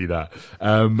 exactly that.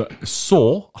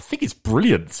 Saw, I think it's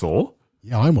brilliant, Saw.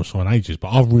 Yeah, I haven't watched Saw in ages, but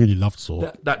I really loved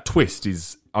Saw. That twist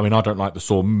is, I mean, I don't like the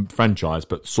Saw franchise,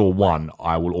 but Saw 1,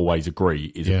 I will always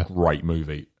agree, is a great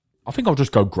movie. I think I'll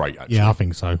just go great, actually. Yeah, I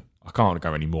think so. I can't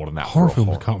go any more than that. Horror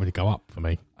films can't really go up for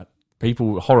me.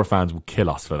 Horror fans will kill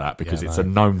us for that because it's a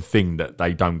known thing that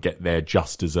they don't get their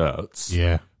just desserts.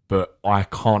 Yeah. But I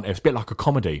can't, it's a bit like a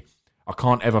comedy. I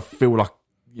can't ever feel like,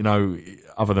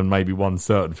 other than maybe one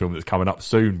certain film that's coming up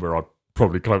soon where I'd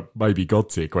probably maybe God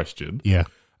tier question. Yeah.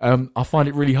 I find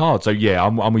it really hard. So yeah,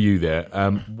 I'm with you there.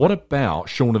 What about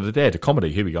Shaun of the Dead, a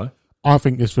comedy? Here we go. I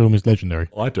think this film is legendary.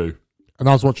 I do. And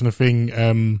I was watching a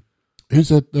thing, who's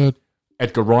the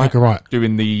Edgar Wright. Edgar Wright.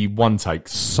 Doing the one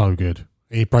takes. So good.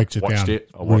 He breaks it down.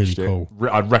 I watched it. Cool.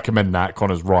 I'd recommend that.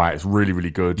 Connor's right. It's really, really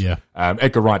good. Yeah.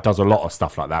 Edgar Wright does a lot of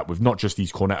stuff like that with not just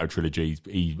these Cornetto trilogies.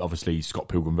 He obviously Scott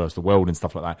Pilgrim vs. the World and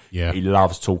stuff like that. Yeah. He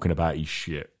loves talking about his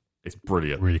shit. It's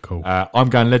brilliant. Really cool. I'm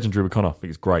going legendary with Connor. I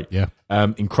think it's great. Yeah.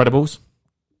 Incredibles.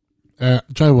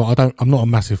 Joe, what? I'm not a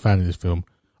massive fan of this film.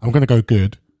 I'm going to go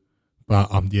good, but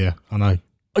I know.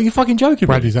 Are you fucking joking me?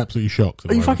 Bradley's absolutely shocked.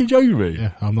 Are you fucking joking me?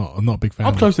 Yeah, I'm not a big fan.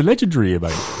 I'm close to legendary here,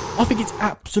 mate. I think it's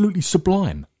absolutely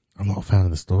sublime. I'm not a fan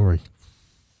of the story.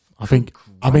 I mean,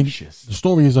 the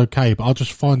story is okay, but I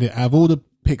just find it, out of all the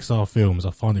Pixar films,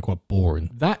 I find it quite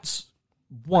boring. That's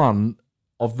one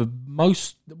of the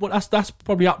most, that's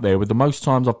probably up there with the most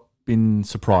times I've been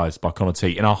surprised by Connor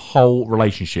T in our whole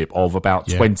relationship of about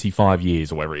 25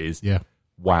 years or whatever it is. Yeah.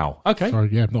 Wow. Okay. So,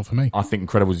 yeah, not for me. I think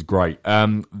Incredibles is great.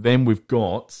 Then we've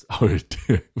got, we're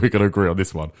going to agree on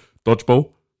this one.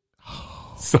 Dodgeball.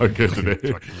 So good, isn't it?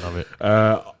 I love it.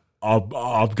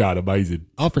 I'm going amazing.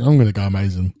 I think I'm going to go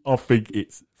amazing. I think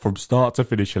it's from start to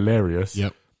finish hilarious.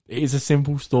 Yep. It is a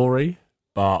simple story,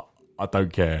 but I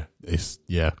don't care.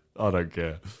 I don't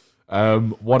care.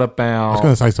 What about... I was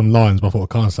going to say some lines, but I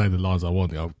thought I can't say the lines I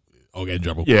want. I'll get in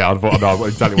trouble. Yeah, I know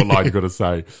exactly what line you're going to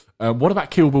say. What about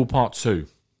Kill Bill Part 2?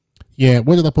 Yeah,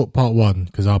 where did I put Part 1?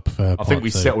 Because I prefer Part 2. I think we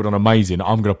settled on amazing.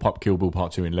 I'm going to pop Kill Bill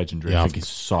Part 2 in Legendary. Yeah, I think it's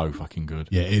so fucking good.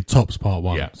 Yeah, it tops Part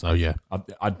 1. Yeah. So, yeah.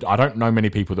 I don't know many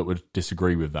people that would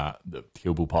disagree with that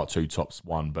Kill Bill Part 2 tops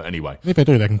 1. But anyway. If they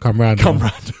do, they can come round and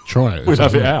try it. We'll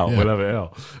have it out. Yeah. We'll have it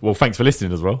out. Well, thanks for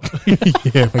listening as well.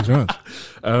 Yeah, thanks very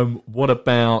much. What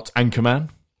about Anchorman?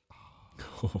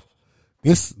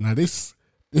 This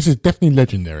is definitely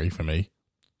legendary for me.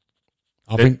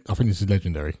 I think this is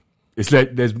legendary.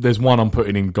 There's one I'm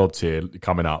putting in God tier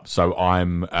coming up. So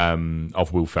I'm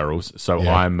of Will Ferrell's. So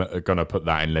I'm going to put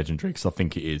that in legendary because I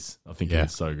think it is. I think it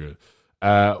is so good.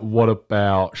 What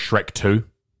about Shrek 2?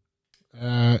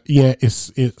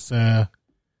 It's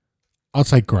I'd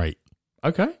say great.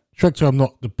 Okay. Shrek 2, I'm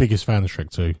not the biggest fan of Shrek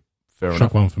 2. Fair Shrek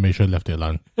enough. 1 for me, should have left it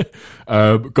alone.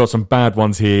 Got some bad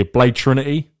ones here. Blade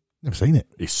Trinity. Never seen it.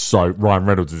 It's so Ryan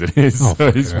Reynolds is in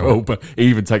it as well, but he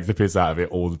even takes the piss out of it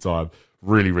all the time.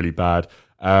 Really, really bad.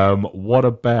 What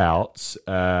about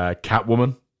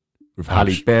Catwoman with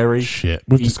Halle Berry? Shit,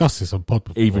 we've discussed this on pod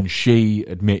before. Even she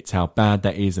admits how bad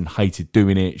that is and hated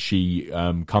doing it. She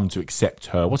come to accept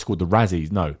her. What's it called? The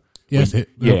Razzies? No. Yes,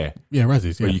 Razzies. Yeah,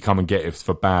 where you come and get it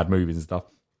for bad movies and stuff.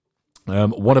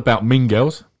 What about Mean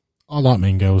Girls? I like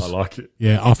Mean Girls. I like it.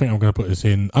 Yeah, I think I'm going to put this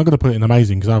in. I'm going to put it in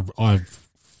amazing because I've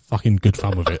fucking good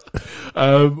fun with it.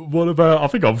 What about? I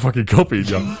think I'm fucking copying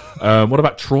you. What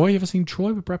about Troy? You ever seen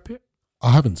Troy with Brad Pitt?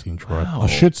 I haven't seen Troy. Wow. I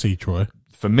should see Troy.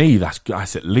 For me, that's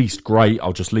at least great.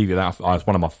 I'll just leave it at that. It's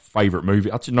one of my favourite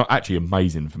movies. It's not actually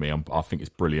amazing for me. I think it's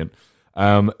brilliant.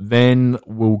 Then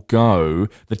we'll go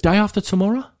The Day After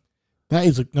Tomorrow. That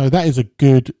is a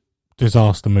good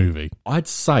disaster movie. I'd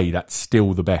say that's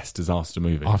still the best disaster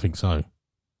movie. I think so. I'm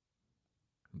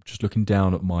just looking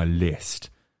down at my list.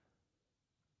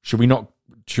 Should we not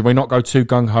go too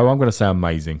gung ho? I'm going to say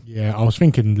amazing. Yeah, I was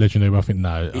thinking Legendary, but I think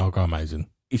no, I'll go amazing.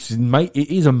 It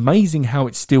is amazing how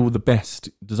it's still the best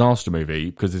disaster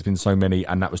movie because there's been so many,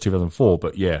 and that was 2004.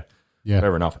 But yeah,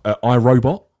 fair enough.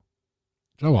 iRobot.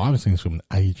 Do you know what? I haven't seen this film in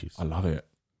ages. I love it.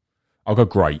 I'll go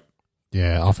great.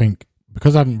 Yeah, I think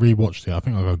because I haven't rewatched it, I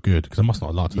think I'll go good because I must not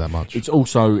have liked it that much. It's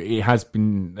also it had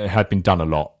been done a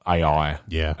lot. AI.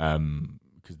 Yeah.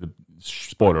 Because the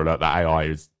spoiler alert, that AI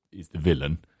is the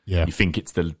villain. Yeah. You think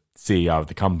it's the CEO of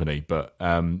the company, but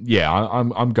I'm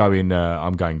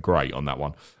going great on that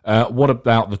one. What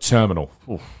about The Terminal?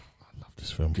 Oof, I love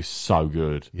this film. It's so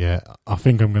good. Yeah, I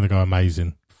think I'm going to go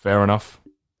amazing. Fair enough.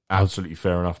 Absolutely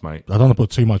fair enough, mate. I don't want to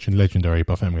put too much in Legendary,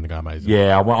 but I think I'm going to go amazing.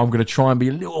 Yeah, I'm going to try and be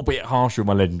a little bit harsher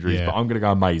with my legendaries, but I'm going to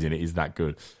go amazing. It is that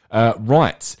good.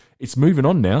 Right, it's moving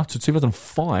on now to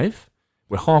 2005.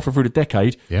 We're halfway through the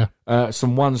decade. Yeah.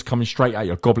 Some ones coming straight at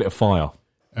you. Goblet of Fire.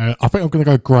 I think I'm going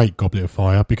to go great Goblet of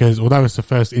Fire because although it's the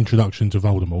first introduction to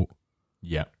Voldemort,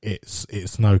 yeah, it's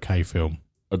an okay film.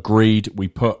 Agreed. We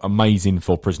put amazing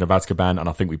for Prisoner of Azkaban, and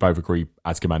I think we both agree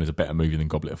Azkaban is a better movie than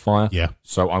Goblet of Fire. Yeah.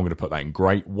 So I'm going to put that in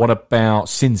great. What about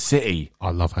Sin City?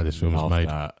 I love how this film is made.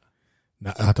 That.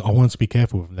 Now, I want to be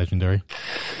careful with Legendary.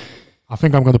 I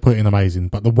think I'm going to put it in amazing,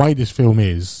 but the way this film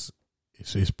is,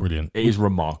 it's brilliant. It is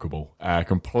remarkable.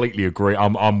 Completely agree.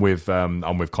 I'm with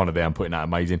Connor there. I'm putting that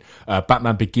amazing.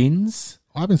 Batman Begins.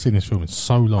 I haven't seen this film in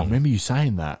so long. I remember you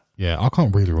saying that. Yeah, I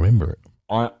can't really remember it.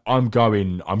 I'm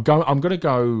gonna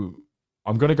go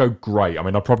great. I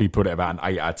mean, I'll probably put it about an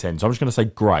 8 out of 10. So I'm just gonna say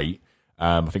great.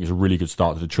 I think it's a really good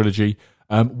start to the trilogy.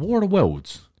 War of the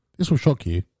Worlds. This will shock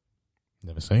you.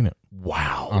 Never seen it.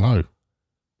 Wow. I know.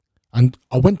 And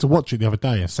I went to watch it the other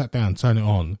day and sat down, turned it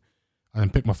on, and then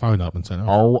picked my phone up and turned it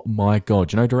off. Oh my god!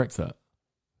 Do you know who directs that?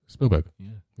 Spielberg.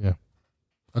 Yeah.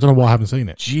 I don't know why I haven't seen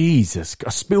it. Jesus,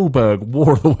 a Spielberg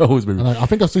War of the Worlds movie. I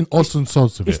think I've seen odds and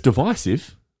sods of it. It's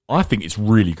divisive. I think it's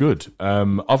really good.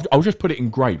 I'll just put it in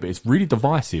great, but it's really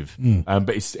divisive. But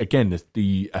it's again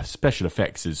the special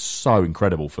effects is so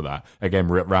incredible for that. Again,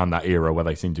 we're around that era where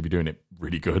they seem to be doing it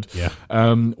really good. Yeah.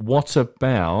 What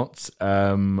about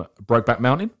Brokeback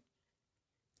Mountain?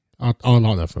 I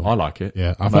like that film. I like it.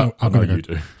 Yeah, I know you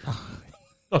do.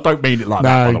 I don't mean it like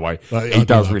that, by the way. He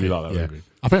does really like that movie.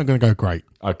 I think I'm going to go great.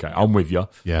 Okay, I'm with you.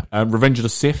 Yeah. Revenge of the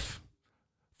Sith.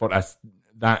 But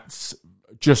that's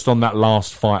just on that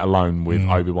last fight alone with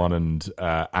Obi-Wan and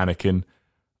Anakin.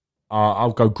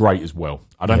 I'll go great as well.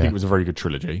 I don't think it was a very good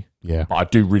trilogy. Yeah. But I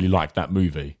do really like that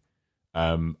movie.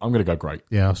 I'm going to go great.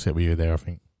 Yeah, I'll sit with you there, I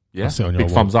think. Yeah,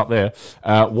 big thumbs up there.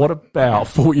 What about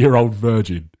 40-Year-Old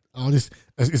Virgin? Oh, it's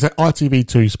an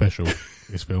ITV2 special,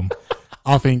 this film.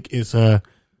 I think it's a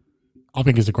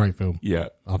great film. Yeah.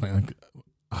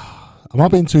 Am I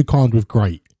being too kind with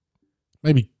great?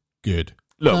 Maybe good.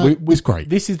 Look, it's great.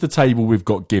 This is the table we've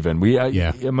got given.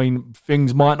 I mean,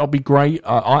 things might not be great.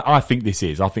 I think this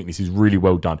is. I think this is really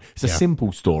well done. It's a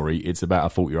simple story. It's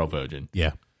about a 40-year-old virgin.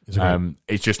 Yeah.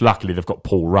 It's just luckily they've got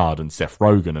Paul Rudd and Seth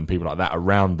Rogen and people like that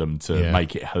around them to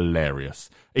make it hilarious.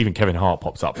 Even Kevin Hart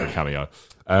pops up for a cameo.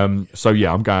 So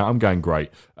yeah, I'm going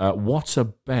great. What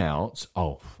about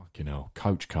fucking hell,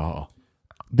 Coach Carter?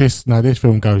 This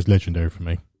film goes legendary for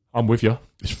me. I'm with you.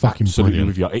 It's fucking absolutely brilliant.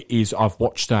 With you. It is. I've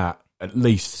watched that at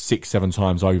least 6-7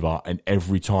 times over, and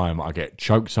every time I get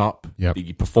choked up. Yep.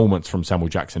 The performance from Samuel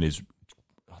Jackson is,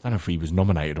 I don't know if he was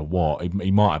nominated or what.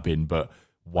 He might have been, but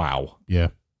wow. Yeah.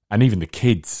 And even the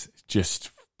kids,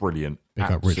 just brilliant. Big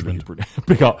up Richmond. Brilliant.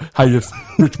 Big up. Hey, yes.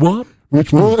 Rich what?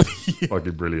 Rich what?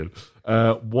 Fucking brilliant.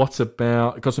 What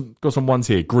about, got some ones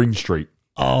here. Green Street.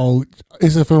 Oh,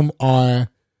 it's a film I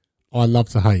love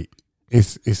to hate.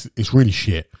 It's really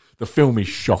shit. The film is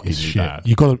shockingly bad.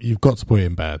 You've got to put it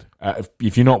in bad.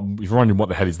 If you're wondering what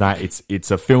the hell is that,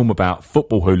 it's a film about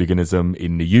football hooliganism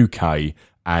in the UK,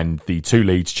 and the two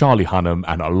leads, Charlie Hunnam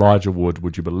and Elijah Wood.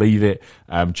 Would you believe it?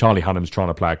 Charlie Hunnam's trying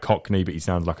to play a Cockney, but he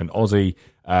sounds like an Aussie.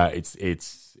 It's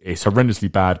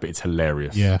horrendously bad, but it's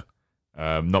hilarious. Yeah.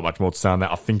 Not much more to say on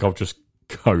that. I think I'll just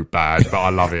go bad, but I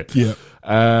love it. Yeah.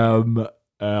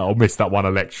 I'll miss that one,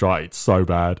 Electra. It's so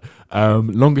bad.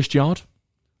 Longest Yard.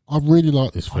 I really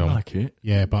like this film. I like it.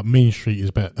 Yeah, but Mean Street is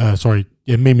better.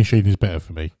 Mean Machine is better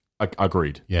for me.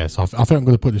 Agreed. Yeah, so I think I'm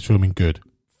going to put this film in good.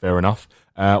 Fair enough.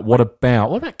 What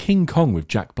about King Kong with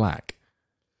Jack Black?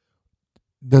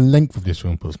 The length of this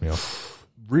film puts me off.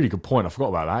 Really good point. I forgot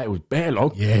about that. It was bare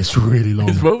long. Yeah, it's really long.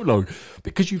 It's well long.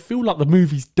 Because you feel like the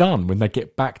movie's done when they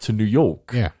get back to New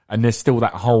York. Yeah. And there's still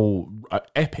that whole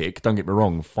epic, don't get me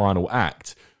wrong, final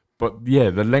act. But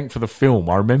yeah, the length of the film,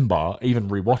 I remember even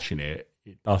rewatching it,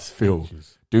 it does feel...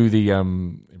 Do the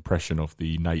impression of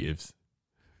the natives.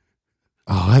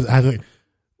 Oh,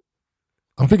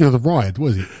 I'm thinking of the ride.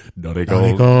 What is it? Noddy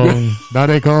Noddy Gong. Gong.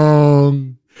 Noddy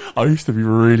Gong. I used to be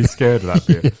really scared of that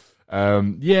bit.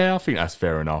 Yeah, I think that's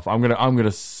fair enough. I think I'm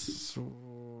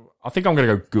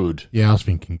gonna go good. Yeah, I was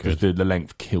thinking good. Because the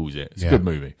length kills it. It's Yeah. a good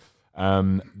movie.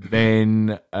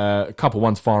 Then a couple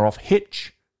ones far off.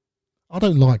 Hitch. I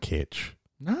don't like Hitch.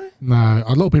 No. No,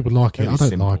 a lot of people like it. Very I don't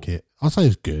simple. like it. I'd say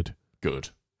it's good. Good.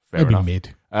 Fair Maybe enough.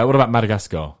 mid. What about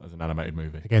Madagascar as an animated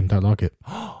movie? Again, don't like it.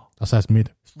 I say it's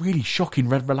mid. It's really shocking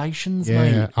revelations, Yeah,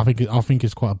 mate. yeah. I think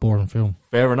it's quite a boring film.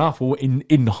 Fair enough. Well, in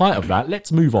the height of that, let's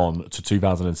move on to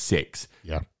 2006.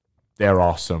 Yeah. There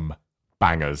are some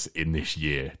bangers in this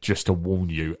year, just to warn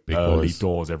you, Big early boys.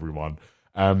 doors, everyone.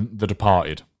 The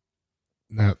Departed.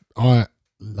 Now, I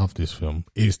love this film.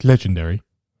 It's legendary.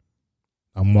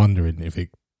 I'm wondering if it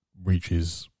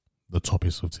reaches the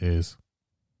toppest of tiers.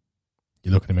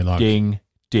 You're looking at me like... Ding,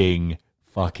 ding,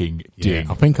 fucking yeah,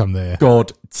 ding. I think I'm there.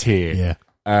 God tier.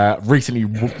 Yeah. Recently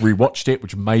rewatched it,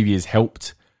 which maybe has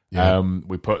helped. Yeah.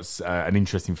 We put an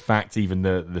interesting fact. Even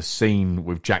the scene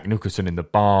with Jack Nicholson in the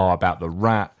bar about the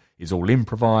rat is all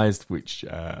improvised, which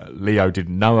Leo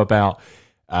didn't know about.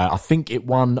 I think it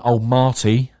won old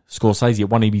Marty Scorsese. It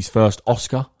won him his first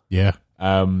Oscar. Yeah.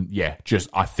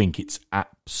 I think it's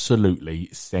absolutely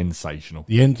sensational.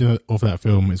 The ending of that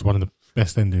film is one of the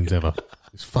best endings ever.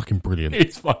 It's fucking brilliant.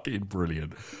 It's fucking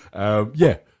brilliant.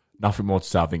 Nothing more to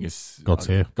say. I think it's God's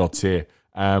here. God's here.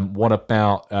 What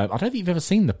about? I don't think you've ever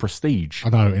seen The Prestige. I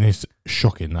know, and it's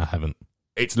shocking I haven't.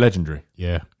 It's legendary.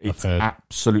 Yeah, It's I've heard.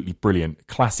 absolutely brilliant.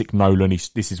 Classic Nolan.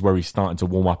 This is where he's starting to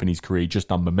warm up in his career. He's just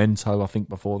done Memento, I think,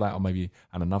 before that, or maybe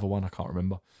and another one. I can't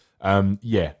remember.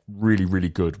 Really, really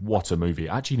good. What a movie.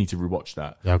 I actually need to rewatch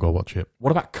that. Yeah, I've got to watch it.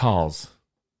 What about Cars?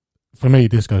 For me,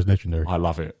 this goes legendary. I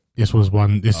love it. This was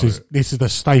one. This is the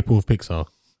staple of Pixar,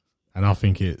 and I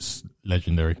think it's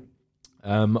legendary.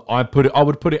 I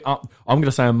would put it up. I'm going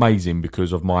to say amazing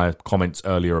because of my comments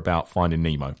earlier about Finding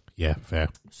Nemo. Yeah, fair.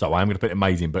 So I'm going to put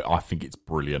amazing, but I think it's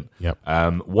brilliant. Yep.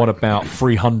 What about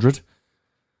 300?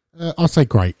 I'll say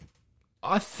great.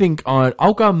 I think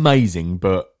I'll go amazing,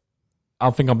 but I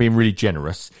think I'm being really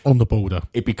generous. On the border.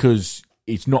 Because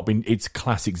it's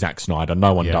classic Zack Snyder.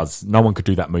 No one could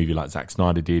do that movie like Zack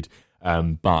Snyder did.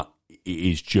 But it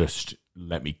is just,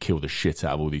 let me kill the shit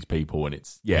out of all these people. And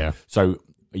it's, So,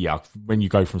 when you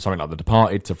go from something like The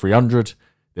Departed to 300,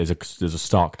 there's a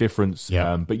stark difference.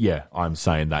 Yeah. But I'm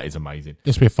saying that is amazing.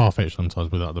 It's a bit far-fetched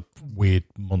sometimes with like the weird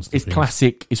monster It's things.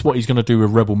 classic. It's what he's going to do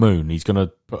with Rebel Moon. He's going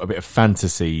to put a bit of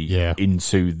fantasy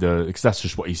into because that's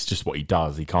just what he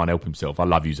does. He can't help himself. I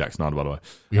love you, Zack Snyder, by the way.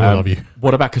 We all love you.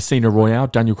 What about Casino Royale?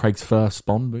 Daniel Craig's first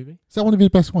Bond movie. Is that one of his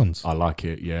best ones? I like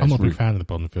it. Yeah, I'm not a it's big fan of the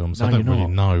Bond films. No, I don't you're really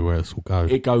not. know where this will go.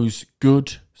 It goes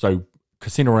good. So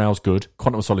Casino Royale's good.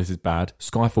 Quantum of Solace is bad.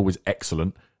 Skyfall is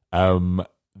excellent.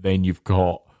 Then you've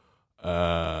got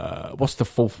what's the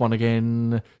fourth one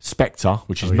again? Spectre,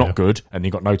 which is not good, and you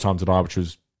got No Time to Die, which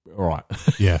was all right.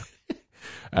 Yeah.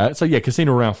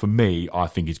 Casino Royale for me, I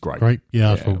think is great. Great.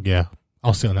 Yeah,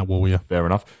 I'll sit on that wall with you. Fair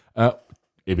enough.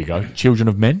 Here we go. Children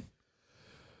of Men.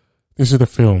 This is the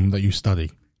film that you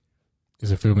study.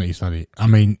 It's a film that you study. I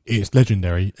mean, it's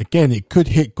legendary. Again, it could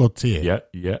hit God tier.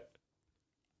 Yeah.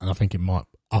 And I think it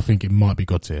might be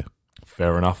God tier.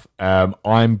 Fair enough. I'm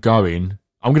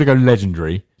going to go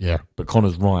legendary. Yeah. But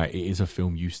Connor's right. It is a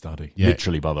film you study. Yeah.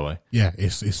 Literally, by the way. Yeah,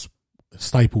 it's a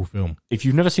staple film. If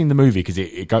you've never seen the movie, because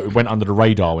it went under the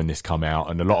radar when this came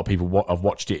out, and a lot of people have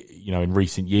watched it, in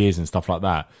recent years and stuff like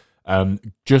that.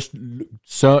 Just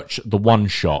search the one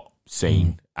shot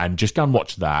scene and just go and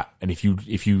watch that. And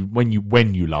when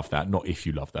you love that, not if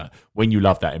you love that, when you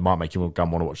love that, it might make you go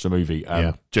and want to watch the movie.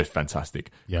 Just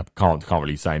fantastic. Yeah. Can't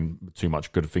really say too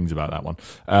much good things about that one.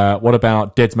 What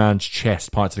about Dead Man's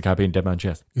Chest? Pirates of the Caribbean, Dead Man's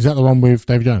Chest. Is that the one with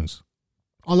David Jones?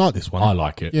 I like this one. I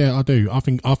like it. Yeah, I do. I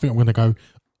think I'm going to go.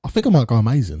 I think I might go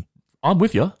amazing. I'm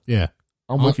with you. Yeah,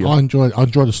 I'm with you. I enjoy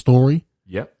the story.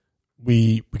 Yep.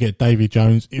 We get David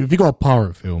Jones. If you got a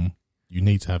pirate film, you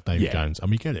need to have David Jones, and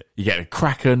we get it. You get a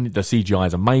Kraken. The CGI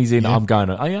is amazing. Yeah. I'm going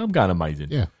amazing.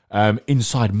 Yeah.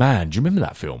 Inside Man. Do you remember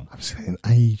that film? I've seen it in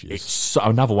ages. It's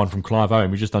another one from Clive Owen.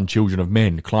 We've just done Children of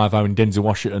Men. Clive Owen, Denzel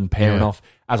Washington pairing Yeah. off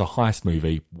as a heist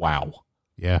movie. Wow.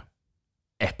 Yeah.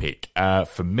 Epic.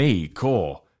 For me,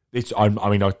 core.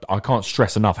 I can't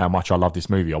stress enough how much I love this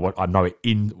movie. I know it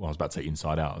I was about to say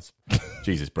Inside Out.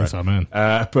 Jesus, Brad. Inside Man.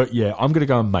 But yeah, I'm going to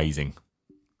go amazing.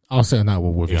 I'll sit on that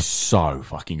wall with you. It's so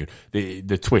fucking good.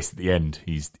 The twist at the end,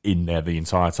 he's in there the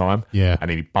entire time. Yeah. And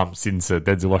then he bumps into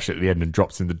Denzel Washington at the end and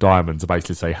drops in the diamond to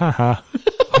basically say, ha ha.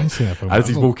 I didn't see that film. As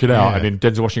he's walking out, Yeah. and then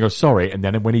Denzel Washington goes, sorry. And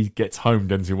then when he gets home,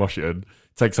 Denzel Washington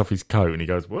takes off his coat and he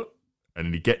goes, what? And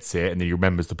then he gets it and then he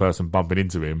remembers the person bumping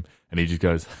into him and he just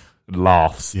goes,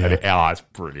 laughs. Yeah. And it's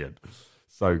brilliant.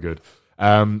 So good.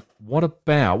 What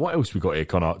else we got here,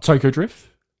 Connor? Tokyo Drift?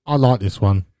 I like this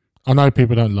one. I know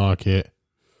people don't like it.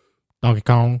 Donkey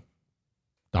Kong.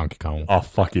 I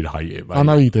fucking hate it, mate. I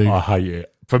know you do. I hate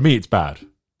it. For me, it's bad.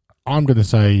 I'm gonna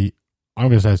say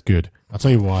it's good. I'll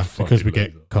tell you why. Because we loser.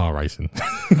 get car racing.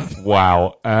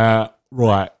 Wow.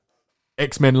 Right.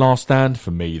 X-Men Last Stand,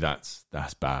 for me, that's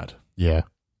bad. Yeah.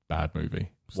 Bad movie.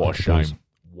 It's What like a it does. shame.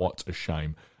 What a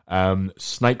shame.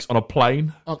 Snakes on a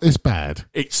Plane. Oh, it's bad.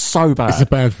 It's so bad. It's a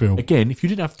bad film. Again, if you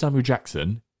didn't have Samuel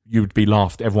Jackson, you would be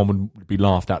laughed. Everyone would be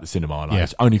laughed out the cinema. Like, Yeah.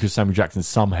 It's only because Samuel Jackson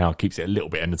somehow keeps it a little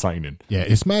bit entertaining. Yeah,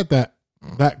 it's mad that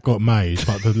got made,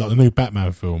 but the new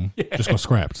Batman film just got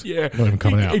scrapped. Yeah. Not even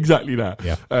coming out. Exactly that.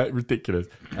 Yeah. Ridiculous.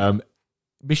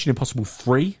 Mission Impossible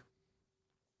 3.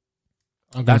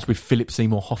 I'm That's gonna- with Philip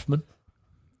Seymour Hoffman.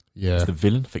 yeah. It's the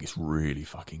villain. I think it's really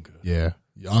fucking good. Yeah.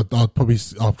 I'll probably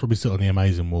sit on the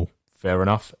amazing wall. Fair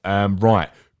enough. Right.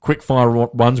 Quick fire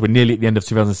ones. We're nearly at the end of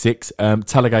 2006.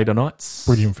 Talladega Nights.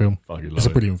 Brilliant film. Fucking love It's a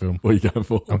it. brilliant film. What are you going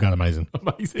for? I'm going amazing.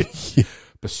 Amazing.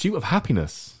 Pursuit of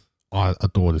Happiness. I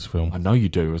adore this film. I know you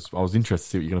do. I was interested to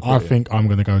see what you're going to I put. think I'm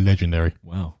going to go legendary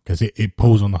Wow. because it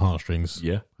pulls on the heartstrings.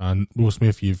 Yeah. And Will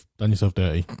Smith, you've done yourself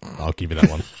dirty. I'll give you that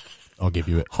one. I'll give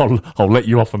you it. I'll let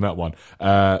you off on that one.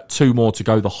 2 more to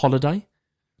go. The Holiday.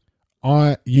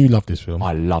 You love this film.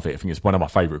 I love it. I think it's one of my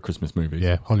favourite Christmas movies.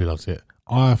 Yeah, Holly loves it.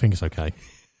 I think it's okay.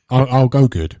 I'll go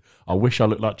good. I wish I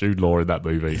looked like Jude Law in that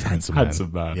movie. He's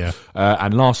handsome man. Yeah. Yeah.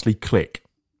 And lastly, Click.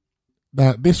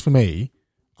 Now, this for me,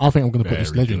 I think I'm going to put this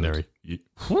Very legendary. good.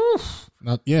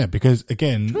 Now, yeah, because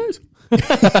again,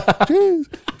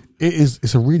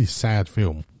 it's a really sad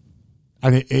film,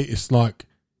 and it's like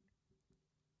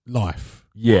life,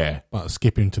 Yeah. but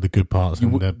skipping to the good parts. You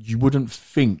wouldn't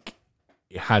think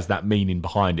it has that meaning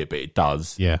behind it, but it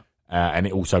does. Yeah, And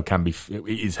it also can be, it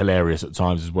is hilarious at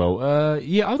times as well.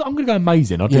 Yeah, I'm going to go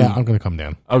amazing. I'm going to come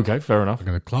down. Okay, fair enough. I'm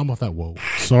going to climb off that wall.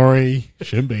 Sorry,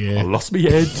 shouldn't be I here. lost my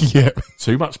head. Yeah,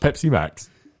 Too much Pepsi Max.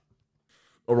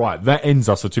 All right, that ends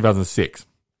us for 2006.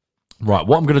 Right,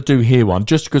 what I'm going to do here,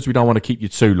 just because we don't want to keep you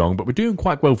too long, but we're doing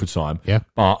quite well for time. Yeah.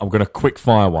 But I'm going to quick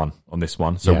fire one on this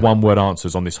one. So Yeah. 1-word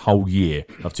answers on this whole year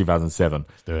of 2007.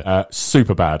 do it.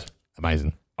 Super bad.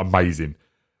 amazing. Amazing.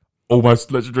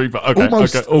 Almost legendary, but okay.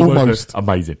 Almost, okay, almost.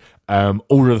 Amazing.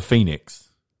 Order of the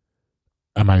Phoenix.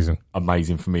 Amazing.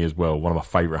 Amazing for me as well. One of my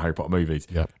favourite Harry Potter movies.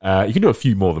 Yeah. You can do a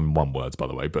few more than 1 words, by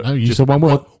the way. But No, you just said 1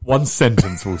 word. One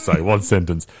sentence, we'll say. One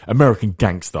sentence. American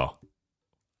Gangster.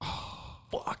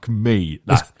 Fuck me.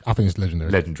 That's I think it's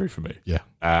legendary. legendary for me. Yeah.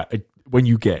 When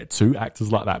you get 2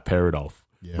 actors like that paired off,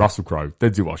 Yeah. Russell Crowe,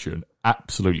 Denzel Washington,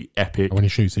 absolutely epic. And when he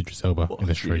shoots Idris Elba in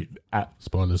the street.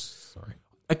 Spoilers. Sorry.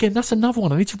 Again, that's another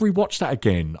one. I need to rewatch that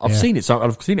again. I've Yeah. seen it, so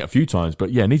I've seen it a few times,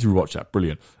 but yeah, I need to rewatch that.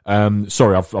 Brilliant.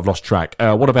 Sorry, I've lost track.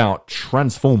 What about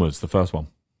Transformers, the first one?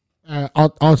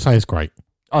 I'd say it's great.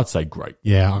 I'd say great.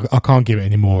 Yeah, I can't give it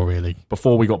any more, really.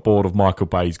 Before we got bored of Michael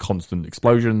Bay's constant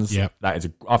explosions, Yeah. I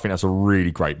think that's a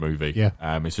really great movie. Yeah.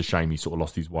 It's a shame he sort of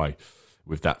lost his way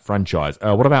with that franchise.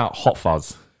 What about Hot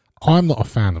Fuzz? I'm not a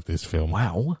fan of this film.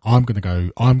 Wow. I'm gonna go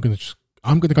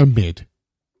mid.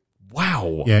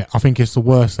 Wow. Yeah, I think it's the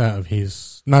worst out of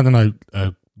his. No.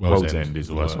 World's End is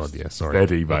the worst. one. Yeah, sorry.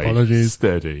 Steady, mate. Apologies.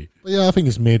 Steady. But yeah, I think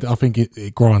it's mid. I think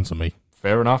it grinds on me.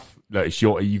 Fair enough. Look,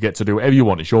 you get to do whatever you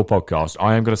want. It's your podcast.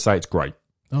 I am going to say it's great.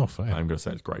 Oh, fair. I'm going to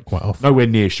say it's great. Quite often. Nowhere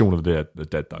near Shaun of the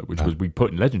Dead though, which was we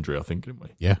put in legendary, I think, didn't we?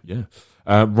 Yeah. Yeah.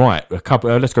 Right. A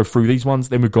couple. Let's go through these ones.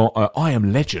 Then we've got I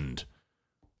Am Legend.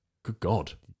 Good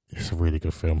God. It's a really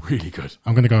good film. Really good.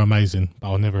 I'm going to go amazing, but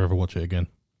I'll never ever watch it again.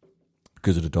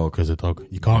 Because of the dog. Because a dog.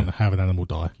 You can't have an animal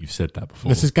die. You've said that before.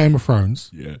 This is Game of Thrones.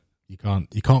 Yeah. You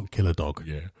can't kill a dog.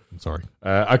 Yeah. I'm sorry.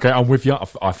 Okay, I'm with you.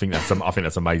 I think that's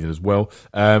amazing as well.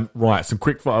 Right, some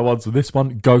quick fire ones for this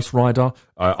one. Ghost Rider.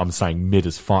 I'm saying mid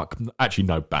as fuck. Actually,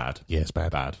 no, bad. Yeah, it's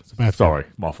bad. Bad. It's a bad Sorry,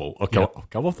 my fault. I'll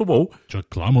come off the wall. Should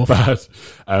climb off. Bad.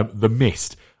 The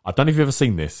Mist. I don't know if you've ever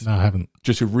seen this. No, I haven't.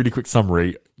 Just a really quick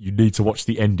summary. You need to watch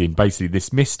the ending. Basically,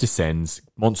 this mist descends.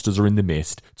 Monsters are in the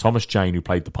mist. Thomas Jane, who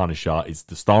played the Punisher, is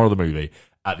the star of the movie.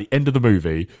 At the end of the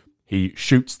movie, he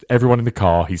shoots everyone in the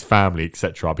car, his family,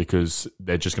 etc., because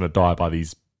they're just going to die by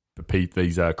these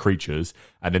creatures.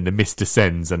 And then the mist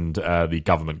descends, and the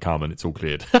government come, and it's all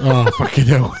cleared. Oh, fucking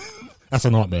hell. That's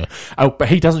a nightmare. Oh, but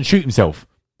he doesn't shoot himself.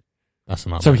 That's a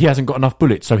nightmare. So he hasn't got enough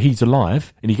bullets. So he's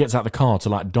alive, and he gets out of the car to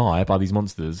like die by these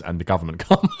monsters, and the government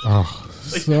come. Oh,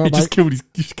 He just killed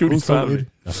his family.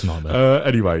 That's a nightmare.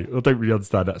 Anyway, I don't really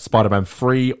understand that. Spider-Man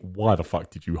 3, why the fuck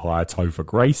did you hire Topher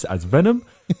Grace as Venom?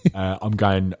 I'm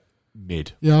going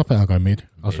mid. Yeah, I think I'll go mid.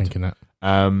 I was thinking that.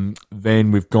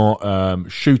 Then we've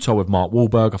got Shooter with Mark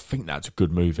Wahlberg. I think that's a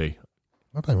good movie.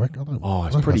 I don't reckon. Oh,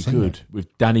 it's pretty good.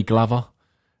 With Danny Glover.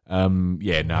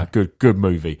 Good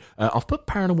movie. I've put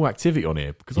Paranormal Activity on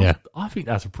here because I think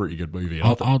that's a pretty good movie.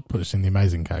 I'd put this in the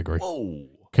amazing category. Whoa.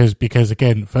 Because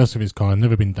again, first of its kind,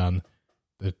 never been done.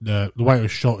 The way it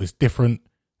was shot is different,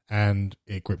 and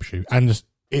it grips you, and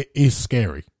it is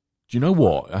scary. Do you know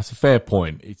what? That's a fair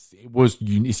point. It's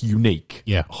unique.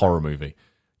 Yeah, horror movie.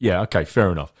 Yeah, okay,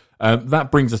 fair enough. That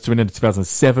brings us to an end of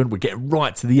 2007. We're getting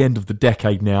right to the end of the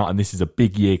decade now, and this is a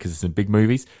big year because it's some big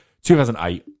movies.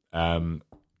 2008.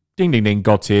 Ding, ding, ding,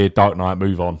 God tier, Dark Knight,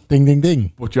 move on. Ding, ding,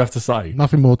 ding. What do you have to say?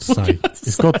 Nothing more to say.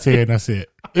 It's God tier and that's it.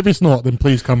 If it's not, then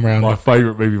please come round. My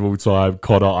favourite movie of all time,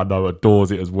 Connor, I know,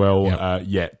 adores it as well.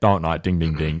 Yep. Dark Knight, ding,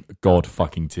 ding, ding, God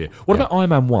fucking tier. What about Iron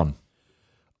Man 1?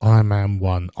 Iron Man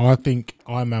 1. I think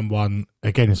Iron Man 1,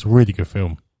 again, it's a really good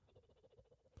film.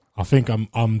 I think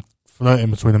I'm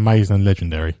flirting between amazing and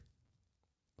legendary.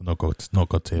 Not God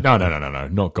tier. No,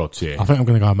 not God tier. I think I'm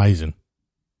going to go amazing.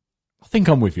 I think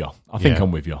I'm with you.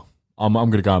 I'm with you. I'm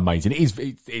going to go amazing.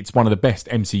 It's one of the best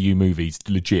MCU movies,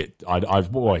 legit.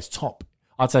 It's top.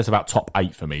 I'd say it's about top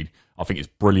 8 for me. I think it's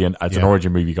brilliant. As an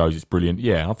origin movie goes, it's brilliant.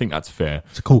 Yeah, I think that's fair.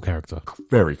 It's a cool character.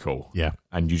 Very cool. Yeah.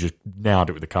 And you just nailed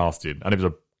it with the casting. And it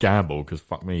was a gamble because,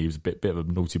 fuck me, he was a bit of a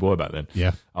naughty boy back then.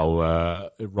 Yeah.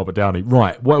 Robert Downey.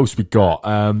 Right, what else we got?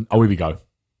 Here we go.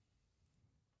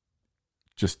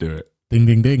 Just do it. Ding,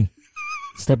 ding, ding.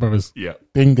 Step Brothers. Yeah.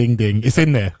 Ding, ding, ding. It's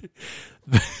in there.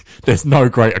 There's no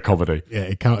greater comedy. Yeah,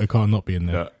 it can't not be in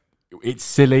there. It's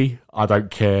silly. I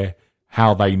don't care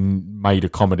how they made a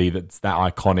comedy that's that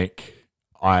iconic.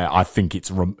 I think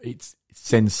it's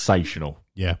sensational.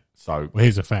 Yeah. So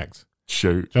here's a fact.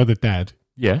 Shoot. Joe the dad.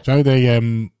 Yeah. Joe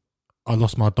the I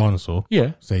lost my dinosaur.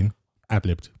 Yeah. Scene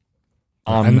ad-libbed.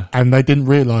 And they didn't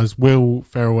realise Will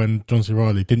Ferrell and John C.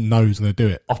 Reilly didn't know he was going to do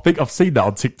it. I think I've seen that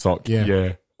on TikTok.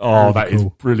 Yeah. Oh, really that cool. is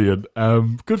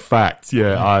brilliant. Good fact.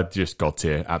 Yeah, I just got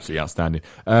here. Absolutely outstanding.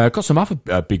 Got some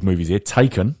other big movies here.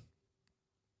 Taken.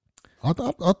 I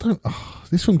don't.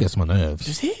 This film gets on my nerves.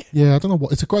 Is it? Yeah, I don't know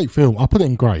what. It's a great film. I'll put it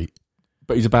in great.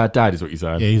 But he's a bad dad, is what you're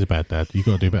saying. Yeah, he's a bad dad. You've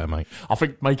got to do better, mate. I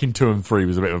think making 2 and 3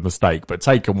 was a bit of a mistake, but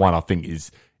Taken 1, I think, is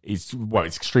it's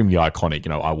extremely iconic. You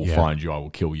know, I will find you, I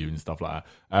will kill you, and stuff like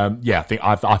that.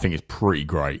 I think it's pretty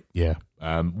great. Yeah.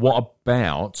 What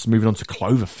about moving on to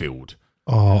Cloverfield?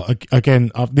 Oh,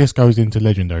 again, this goes into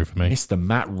legendary for me. Mr.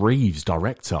 Matt Reeves,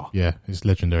 director. Yeah, it's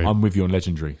legendary. I'm with you on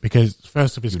legendary Because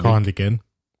first of its kind again,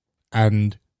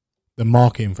 and the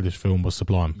marketing for this film was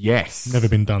sublime. Yes. Never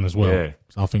been done as well. Yeah.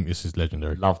 So I think this is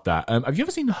legendary. Love that. Have you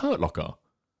ever seen The Hurt Locker?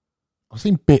 I've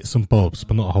seen bits and bobs,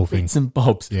 but not a whole thing. Bits and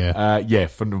bobs. Yeah.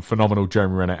 Phenomenal.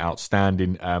 Jeremy Renner,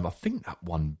 outstanding. I think that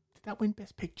one, did that win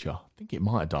Best Picture? I think it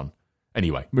might have done.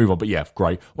 Anyway, move on. But yeah,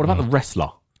 great. What about The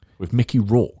Wrestler with Mickey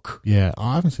Rourke? Yeah,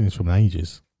 I haven't seen this film in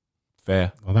ages.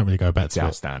 Fair. I don't really go back It's to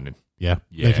outstanding. it. Yeah.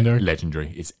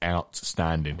 Legendary. It's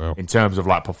outstanding. Well. In terms of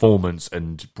like performance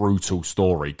and brutal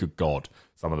story, good God,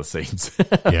 some of the scenes.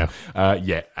 Yeah.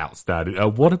 Outstanding.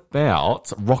 What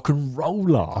about Rock and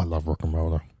Roller? I love Rock and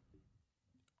Roller.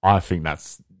 I think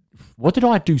that's... What did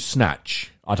I do?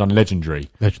 Snatch? I done Legendary.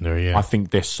 Legendary, yeah. I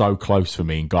think they're so close for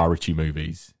me in Guy Ritchie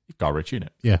movies. Guy Ritchie, innit?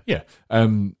 Yeah. Yeah.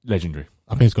 Legendary.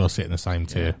 I think it's got to sit in the same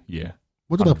tier. Yeah.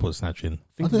 What did I put Snatch in?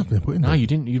 I definitely put in No, there. you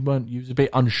didn't. You weren't. You was a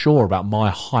bit unsure about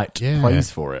my hyped praise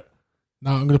for it.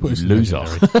 No, I'm going to put this in Loser.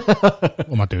 legendary.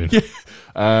 What am I doing?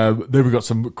 Then we've got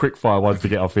some quick fire ones to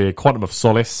get off here. Quantum of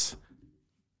Solace.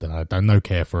 No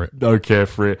care for it. No care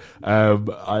for it.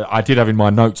 I did have in my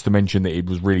notes to mention that it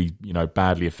was really,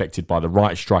 badly affected by the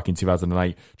writer's strike in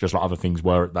 2008, just like other things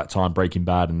were at that time, Breaking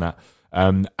Bad and that.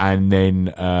 And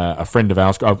then a friend of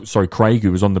ours, Craig,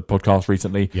 who was on the podcast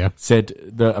recently, said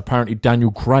that apparently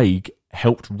Daniel Craig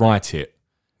helped write it.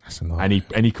 That's a nice.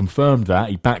 And he confirmed that.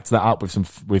 He backed that up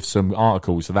with some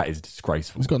articles. So that is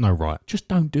disgraceful. He's got no right. Just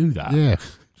don't do that. Yeah,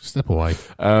 just step away.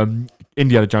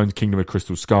 Indiana Jones, Kingdom of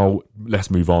Crystal Skull. Let's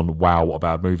move on. Wow, what a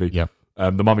bad movie. Yep.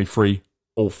 The Mummy 3,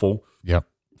 awful. Yep.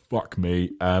 Fuck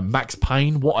me. Max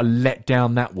Payne, what a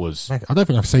letdown that was. I don't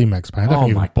think I've seen Max Payne. I don't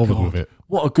think I've bothered with it.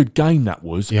 What a good game that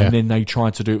was. Yeah. And then they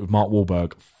tried to do it with Mark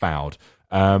Wahlberg. Fouled.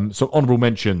 So honourable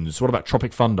mentions. What about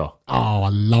Tropic Thunder? Oh, I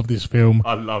love this film.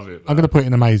 I love it. I'm going to put it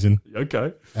in amazing.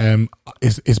 Okay.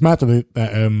 It's mad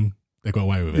that they got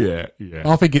away with it. Yeah.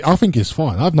 I think it's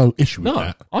fine. I have no issue with No,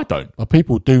 that. I don't. But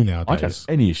people do I nowadays. don't have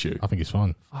any issue. I think it's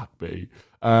fine. Fuck me.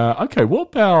 Okay, what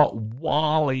about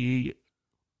Wall-E?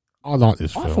 I like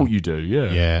this film. I thought you do,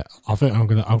 yeah. Yeah, I think I'm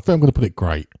gonna put it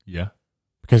great Yeah.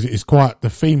 because it's quite. The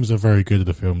themes are very good of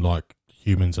the film, like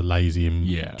humans are lazy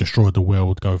and destroy the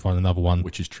world. Go find another one.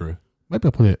 Which is true. Maybe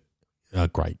I'll put it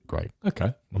great.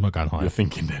 Okay. I'm not going high. You're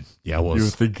thinking then. Yeah, I was. You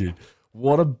were thinking.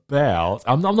 What about...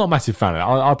 I'm not a massive fan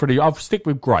of it. I'll stick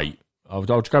with great. I'll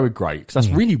go with great because that's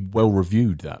really well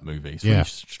reviewed, that movie. It's really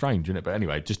strange, isn't it? But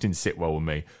anyway, it just didn't sit well with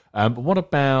me. But what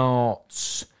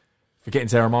about Forgetting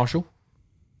Sarah Marshall?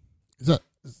 Is that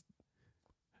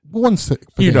one?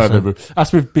 You know the movie.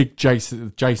 That's with big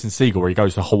Jason Segel where he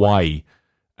goes to Hawaii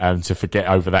to forget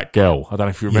over that girl. I don't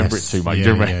know if you remember it too much. Yeah, Do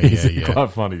you remember? yeah, It's yeah.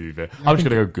 quite funny. I'm just going to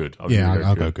go good.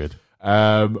 I'll go good.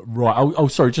 Right. Oh,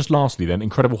 sorry. Just lastly then,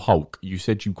 Incredible Hulk. You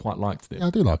said you quite liked it. Yeah, I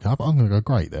do like it. I'm going to go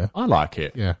great there. I like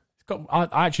it. Yeah.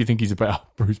 I actually think he's a better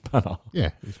Bruce Banner. Yeah.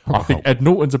 I think Ed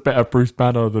Norton's a better Bruce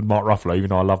Banner than Mark Ruffalo,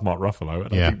 even though I love Mark Ruffalo.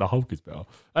 And I think the Hulk is better.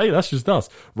 Hey, that's just us.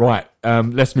 Right,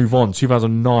 let's move on.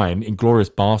 2009,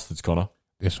 Inglourious Bastards, Connor.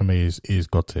 This for me is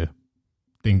God tier.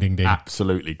 Ding, ding, ding.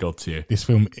 Absolutely God tier. This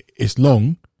film, it's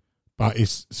long, but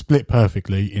it's split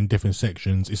perfectly in different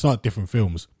sections. It's like different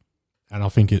films. And I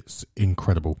think it's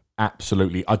incredible.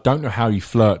 Absolutely. I don't know how he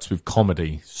flirts with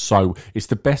comedy. So it's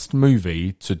the best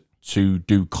movie to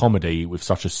do comedy with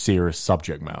such a serious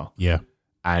subject matter. Yeah.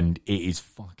 And it is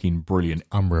fucking brilliant.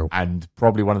 Unreal. And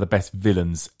probably one of the best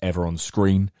villains ever on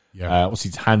screen. Yeah. What's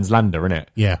his Hans Lander, isn't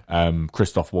it? Yeah.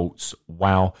 Christoph Waltz.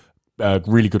 Wow.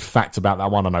 Really good fact about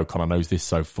that one. I know Connor knows this,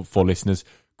 so for listeners,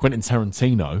 Quentin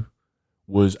Tarantino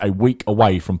was a week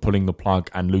away from pulling the plug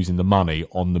and losing the money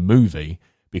on the movie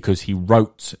because he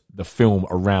wrote the film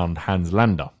around Hans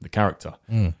Lander, the character.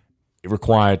 It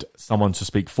required someone to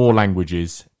speak 4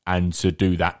 languages and to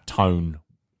do that tone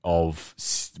of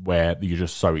where you're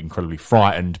just so incredibly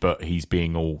frightened, but he's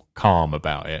being all calm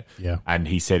about it. Yeah. And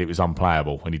he said it was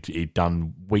unplayable. And he'd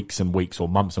done weeks and weeks or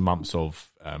months and months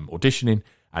of auditioning,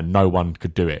 and no one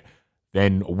could do it.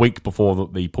 Then a week before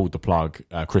they pulled the plug,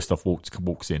 Christoph Waltz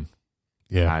walks in.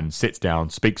 Yeah. And sits down,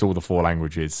 speaks all the 4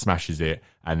 languages, smashes it,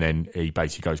 and then he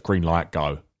basically goes, green light,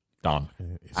 go. Done.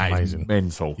 It's amazing. It's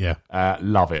mental. Yeah.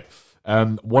 Love it.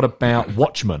 What about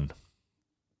Watchmen?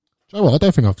 Do you know what? I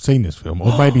don't think I've seen this film,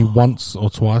 or maybe once or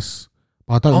twice,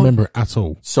 but I don't remember it at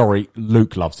all. Sorry,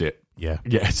 Luke loves it. Yeah.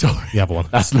 Yeah, sorry. The other one.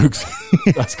 That's Luke's.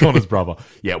 That's Connor's brother.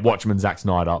 Yeah, Watchmen, Zack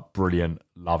Snyder, brilliant.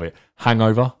 Love it.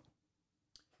 Hangover?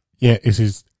 Yeah, this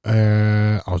is...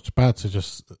 I was about to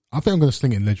I think I'm going to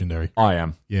sling it in Legendary. I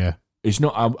am. Yeah. It's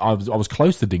not... I was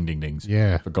close to Ding Ding Dings.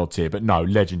 Yeah. For God's tier, but no,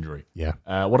 Legendary. Yeah.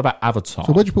 What about Avatar?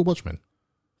 So where'd you put Watchmen?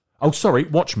 Oh, sorry,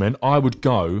 Watchmen. I'd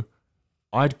go...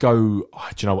 do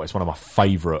you know what? It's one of my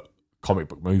favourite comic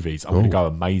book movies. I'm going to go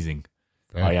amazing.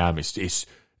 Yeah. I am. It's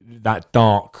that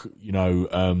dark,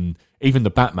 even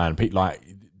the Batman, like,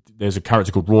 there's a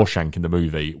character called Rorschach in the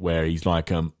movie where he's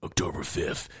like, October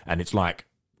 5th. And it's like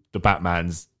the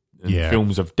Batman's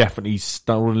films have definitely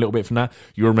stolen a little bit from that.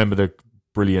 You remember the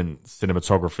brilliant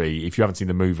cinematography, if you haven't seen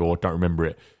the movie or don't remember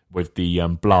it, with the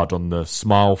blood on the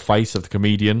smile face of the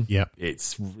comedian. Yeah.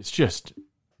 It's just...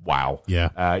 wow.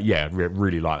 Yeah.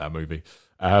 Really like that movie.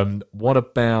 What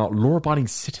about Law Abiding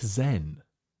Citizen?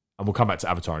 And we'll come back to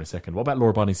Avatar in a second. What about Law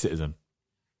Abiding Citizen?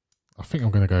 I think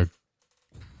I'm going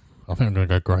to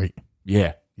go great.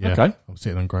 Yeah. Yeah. Okay. I'm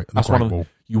sitting on great. That's great one ball.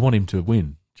 you want him to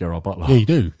win, Gerard Butler. Yeah, you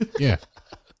do. Yeah.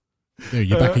 Yeah,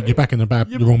 you're back in the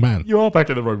wrong man. You are back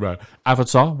in the wrong man.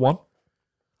 Avatar, 1.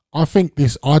 I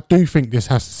do think this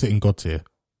has to sit in God tier.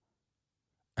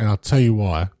 And I'll tell you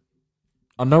why.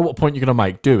 I know what point you're going to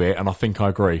make. Do it, and I think I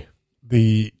agree.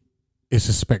 It's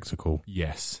a spectacle.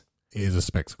 Yes. It is a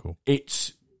spectacle.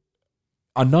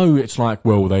 I know it's like,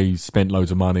 well, they spent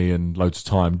loads of money and loads of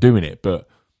time doing it, but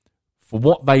for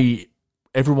what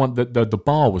the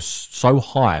bar was so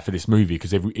high for this movie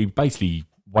because he basically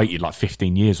waited like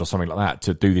 15 years or something like that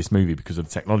to do this movie because the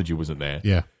technology wasn't there.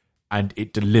 Yeah. And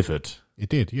it delivered. It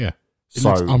did, yeah. It So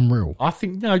looks unreal. I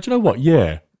think, no, do you know what?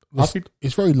 Yeah.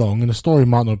 It's very long and the story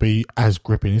might not be as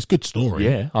gripping. It's a good story.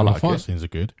 Yeah, I like the fight it. scenes are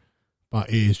good, but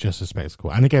it is just a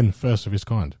spectacle. And again, first of its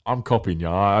kind. I'm copying you.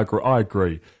 I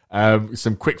agree.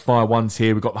 Some quick fire ones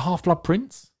here. We've got the Half-Blood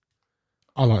Prince.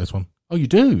 I like this one. Oh, you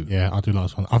do? Yeah, I do like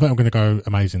this one. I think I'm going to go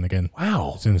Amazing again.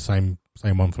 Wow. It's in the same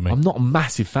one for me. I'm not a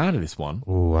massive fan of this one.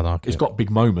 Oh, I like it. It's got big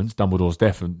moments. Dumbledore's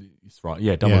death, and it's right.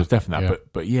 Yeah, Dumbledore's death in that. yeah.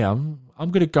 But yeah,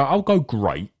 I'm gonna go. I'll go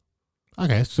great.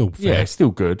 Okay, it's still fair. Yeah, it's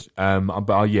still good.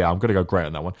 But yeah, I'm gonna go great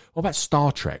on that one. What about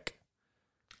Star Trek?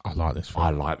 I like this film. I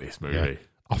like this movie. Yeah.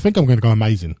 I think I'm going to go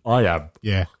Amazing. I am.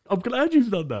 Yeah. I'm glad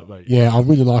you've done that, mate. Yeah, I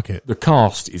really like it. The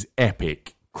cast is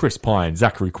epic. Chris Pine,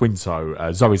 Zachary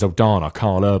Quinto, Zoe Saldana,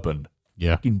 Carl Urban.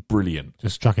 Yeah. Fucking brilliant.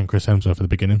 Just chucking Chris Hemsworth at the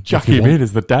beginning. Chuck him in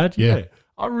as the dad. Yeah.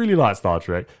 I really like Star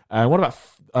Trek. What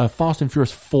about Fast and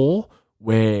Furious 4,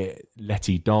 where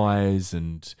Letty dies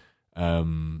and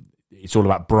it's all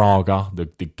about Braga,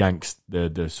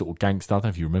 the sort of gangster. I don't know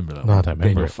if you remember that. No, I don't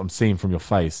remember it. I'm seeing from your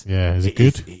face. Yeah, is it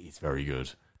good? It's very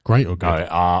good. Great or good? No,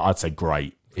 I'd say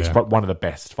great. It's Yeah. one of the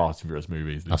best Fast and Furious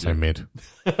movies. I say mid.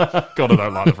 God, I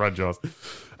don't like the franchise.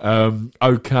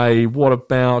 Okay, what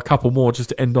about a couple more just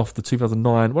to end off the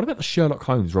 2009? What about the Sherlock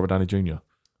Holmes, Robert Downey Jr.?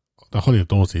 The Hollywood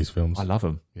Dorsey's films. I love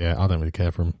them. Yeah, I don't really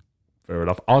care for them. Fair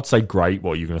enough. I'd say great.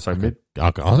 What are you going to say, mid?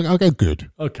 I'll go good.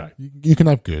 Okay, You can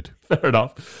have good. fair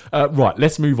enough. Right,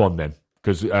 let's move on then.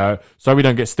 Because so we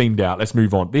don't get steamed out, let's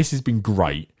move on. This has been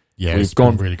great. Yeah, We've it's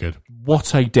gone gone really good.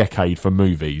 What a decade for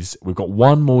movies. We've got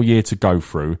one more year to go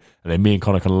through, and then me and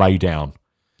Connor can lay down,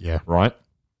 Yeah. right?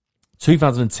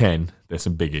 2010, there's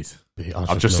some biggies.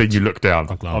 I've just seen you look down.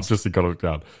 I've just seen you look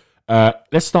down.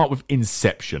 Let's start with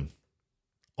Inception.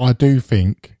 I do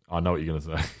think I know what you're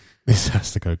going to say. this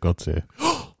has to go God tier.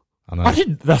 I know. I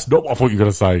didn't. That's not what I thought you were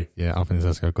going to say. Yeah, I think this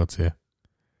has to go God tier.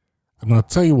 I'm going to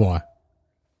tell you why.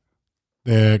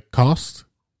 The cast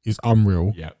is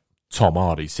unreal. Yeah. Tom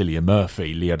Hardy, Cillian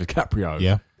Murphy, Leo DiCaprio.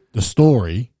 Yeah. The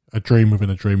story, a dream within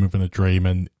a dream within a dream,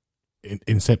 and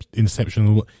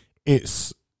Inception,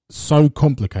 it's so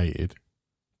complicated,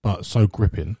 but so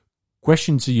gripping.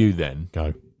 Question to you then.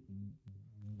 Go.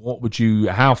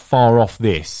 How far off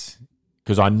this?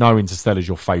 Because I know Interstellar's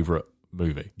your favourite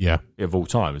movie Yeah. of all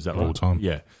time. Is that right? All time.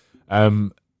 Yeah.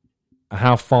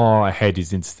 How far ahead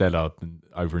is Interstellar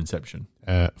over Inception?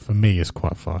 For me, it's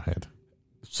quite far ahead.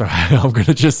 So I'm going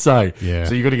to just say, Yeah.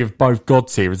 so you're going to give both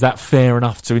gods here. Is that fair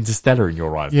enough to Interstellar in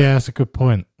your eyes? Yeah, that's a good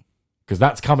point. Because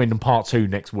that's coming in part 2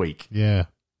 next week. Yeah.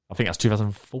 I think that's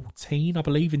 2014, I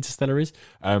believe Interstellar is.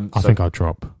 I think I'll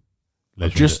drop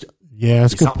Legendary. It's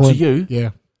that's a good up point. to you.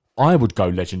 Yeah. I would go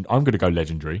Legend. I'm going to go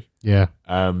Legendary. Yeah.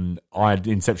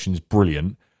 Inception's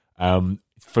brilliant.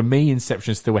 For me,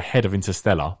 Inception's still ahead of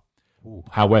Interstellar.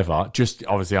 However, just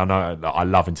obviously, I know that I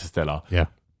love Interstellar. Yeah.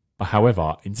 But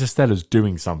however, Interstellar's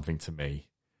doing something to me.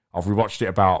 I've rewatched it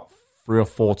about 3 or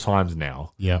 4 times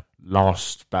now. Yeah.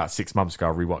 About 6 months ago,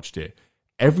 I rewatched it.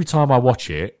 Every time I watch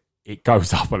it, it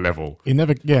goes up a level. It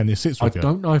never, and it sits with you. I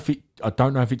don't know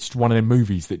if it's one of them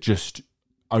movies that just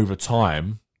over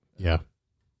time, Yeah.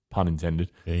 pun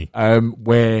intended, Yeah.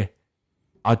 where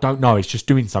I don't know, it's just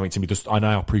doing something to me. I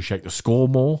now appreciate the score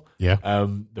more. Yeah.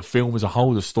 The film as a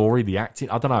whole, the story, the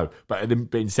acting, I don't know. But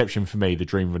Inception for me, the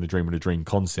dream within a dream within a dream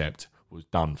concept was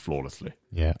done flawlessly.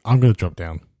 Yeah. I'm going to drop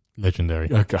down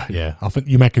Legendary. Okay. Yeah. I think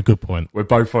you make a good point. We're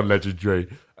both on Legendary.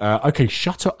 Okay,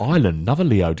 Shutter Island, another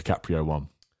Leo DiCaprio one.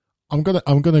 I'm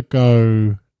gonna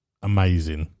go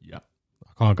Amazing. Yeah.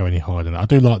 I can't go any higher than that. I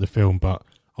do like the film, but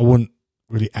I wouldn't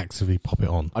really actively pop it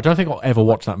on. I don't think I'll ever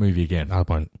watch that movie again. I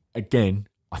won't. Again,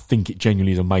 I think it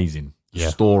genuinely is amazing. The Yeah.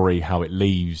 story, how it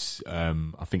leaves. I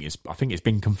think it's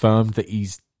been confirmed that he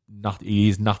is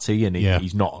nutty, and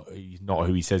he's not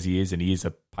who he says he is, and he is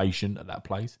a patient at that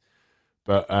place.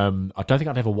 But I don't think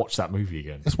I'd ever watch that movie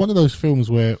again. It's one of those films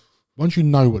where once you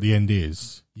know what the end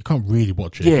is, you can't really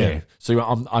watch it again. So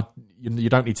you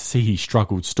don't need to see his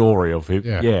struggled story of him.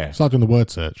 Yeah. Yeah. It's like doing the word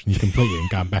search and you complete it and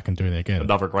going back and doing it again.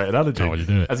 Another great analogy. Can't really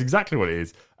do it. That's exactly what it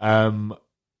is.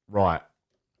 Right.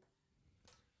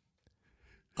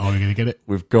 Are we going to get it?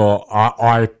 We've got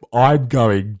I'm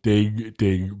going ding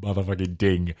ding motherfucking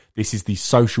ding. This is The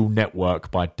Social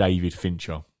Network by David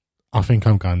Fincher. I think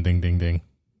I'm going ding ding ding.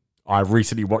 I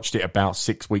recently watched it about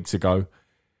 6 weeks ago.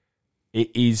 It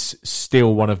is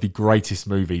still one of the greatest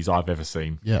movies I've ever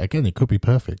seen. Yeah, again, it could be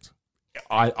perfect.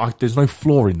 There's no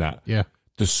flaw in that. Yeah.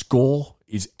 The score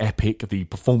is epic. The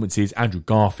performances, Andrew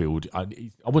Garfield, I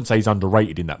wouldn't say he's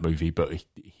underrated in that movie, but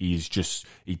he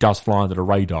does fly under the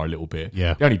radar a little bit.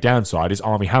 Yeah. The only downside is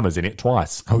Armie Hammer's in it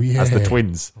twice. Oh, yeah. As the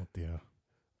twins. Oh, dear.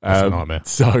 That's a nightmare.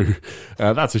 So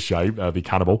that's a shame, the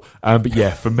cannibal. But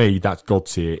yeah, for me, that's God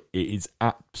tier. It is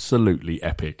absolutely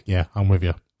epic. Yeah, I'm with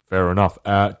you. Fair enough.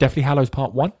 Deathly Hallows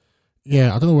Part 1?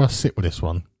 Yeah, I don't know where I sit with this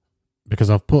one because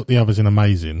I've put the others in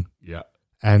Amazing Yeah.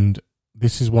 and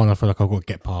this is one I feel like I've got to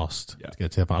get past to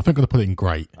get to. But I think I'm going to put it in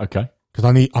great Okay. because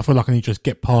I feel like I need to just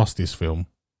get past this film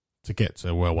to get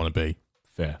to where I want to be.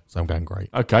 Fair. So I'm going great.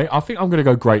 Okay. I think I'm going to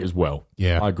go great as well.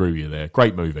 Yeah. I agree with you there.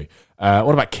 Great movie.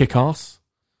 What about Kick-Ass?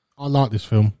 I like this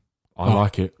film. I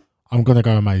like it. I'm going to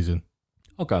go amazing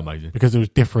I'll go amazing. because it's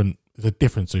a different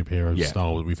superhero Yeah.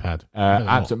 style that we've had.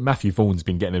 Matthew Vaughn's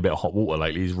been getting a bit of hot water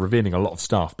lately. He's revealing a lot of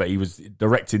stuff, but he was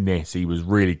directing this. He was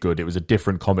really good. It was a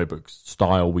different comic book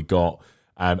style we got,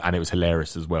 and it was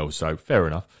hilarious as well. So fair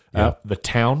enough. Yeah. The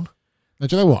Town, Now,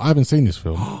 do you know what? I haven't seen this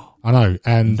film. I know.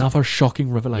 And another shocking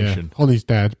yeah, revelation. Holly's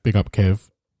dad, big up Kev,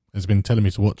 has been telling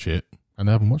me to watch it, and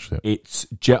I haven't watched it. It's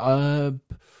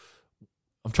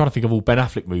I'm trying to think of all Ben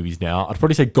Affleck movies now. I'd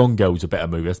probably say Gone Girl's a better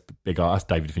movie. That's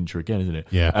David Fincher again, isn't it?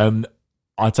 Yeah.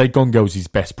 I'd say Gone Girl's his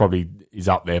best, probably is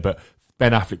up there, but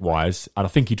Ben Affleck wise, and I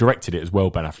think he directed it as well,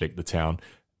 Ben Affleck, The Town.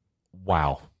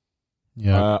 Wow.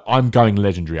 Yeah. I'm going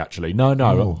legendary, actually. No,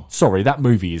 Ooh. sorry, that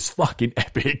movie is fucking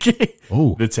epic.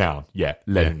 Ooh. The Town, yeah,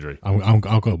 legendary. I've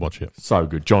got to watch it. So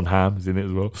good. John Hamm is in it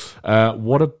as well.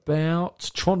 What about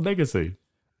Tron Legacy?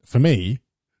 For me,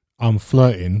 I'm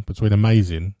flirting between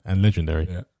amazing and legendary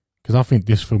Yeah. because I think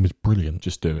this film is brilliant.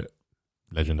 Just do it.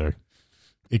 Legendary.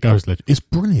 It goes legend. It's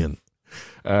brilliant.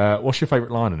 What's your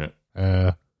favourite line in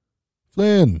it?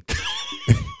 Flynn.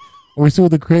 We saw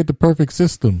to create the perfect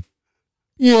system.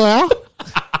 Yeah.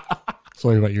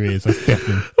 Sorry about your ears. That's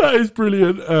deafening. That is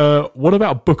brilliant. What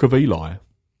about Book of Eli?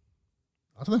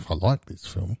 I don't know if I like this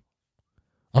film.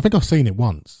 I think I've seen it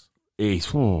once.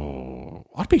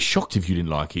 I'd be shocked if you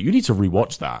didn't like it. You need to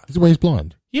rewatch that. Is it where he's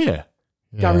blind? Yeah.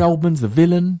 Yeah. Gary Oldman's the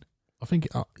villain. I think,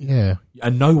 yeah.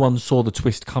 And no one saw the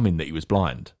twist coming that he was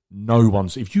blind. No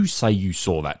one's. If you say you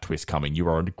saw that twist coming, you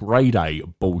are a grade A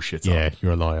bullshitter. Yeah,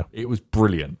 you're a liar. It was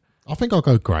brilliant. I think I'll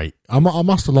go great. I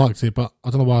must have liked it, but I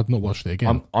don't know why I've not watched it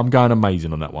again. I'm going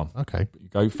amazing on that one. Okay. You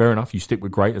go, fair enough. You stick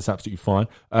with great. That's absolutely fine.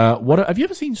 Have you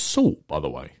ever seen Salt, by the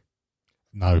way?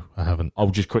 No, I haven't. I'll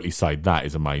just quickly say that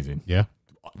is amazing. Yeah.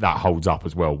 That holds up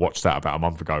as well. Watched that about a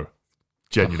month ago.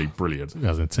 Genuinely brilliant.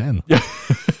 2010.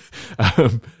 Yeah.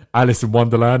 Alice in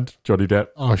Wonderland, Johnny Depp.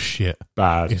 Oh, shit.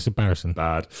 Bad. It's embarrassing.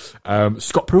 Bad.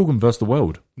 Scott Pilgrim vs. the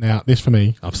World. Now, this for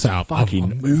me, I've set up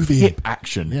Fucking a movie. hip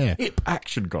action. Yeah. Hip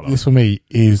action, Connor. This for me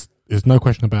there's no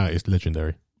question about it. It's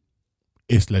legendary.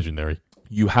 It's legendary.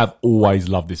 You have always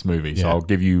loved this movie, so Yeah. I'll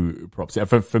give you props.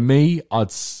 For me,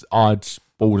 I'd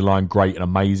borderline great and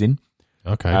amazing.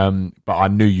 Okay. But I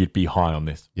knew you'd be high on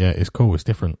this. Yeah, it's cool. It's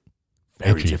different.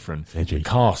 Very Edgy. different. Edgy. The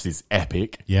cast is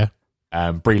epic. Yeah.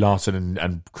 Brie Larson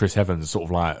and Chris Evans sort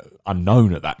of like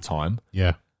unknown at that time.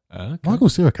 Yeah. Okay. Michael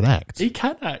Cera can act. He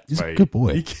can act. He's a mate. good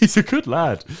boy. He's a good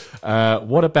lad.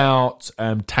 What about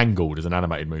Tangled as an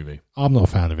animated movie? I'm not a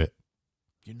fan of it.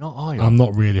 You're not, are you? I'm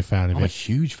not really a fan of I'm a it.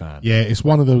 huge fan. Yeah, it's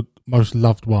one of the most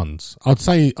loved ones. I'd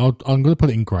say I'm going to put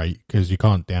it in great because you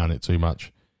can't down it too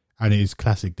much. And it is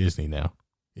classic Disney now.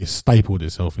 It's stapled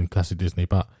itself in classic Disney,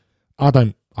 but I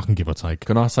can give or take.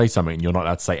 Can I say something? You're not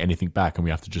allowed to say anything back, and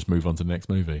we have to just move on to the next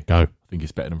movie. Go. I think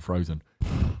it's better than Frozen.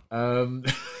 I don't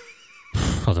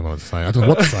know what to say. I don't know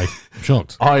what to say. I'm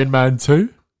shocked. Iron Man 2?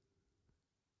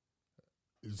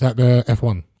 Is that the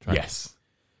F1 track? Yes.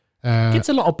 Gets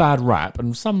a lot of bad rap,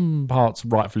 and some parts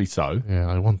rightfully so. Yeah,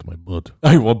 I want my blood.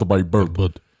 I want the my bird.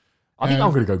 Blood. I think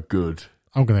I'm going to go good.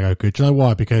 I'm going to go good. Do you know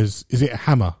why? Because is it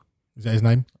Hammer? Is that his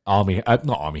name? Not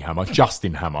Army Hammer,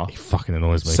 Justin Hammer. He fucking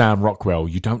annoys me. Sam Rockwell.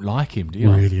 You don't like him, do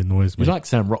you? Really annoys me. You like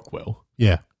Sam Rockwell,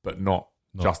 Yeah. but not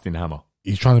Justin Hammer.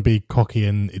 He's trying to be cocky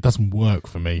and it doesn't work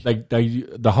for me.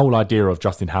 The whole idea of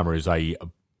Justin Hammer is a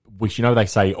wish. You know, they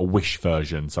say a wish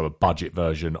version, so a budget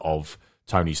version of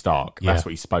Tony Stark. Yeah. That's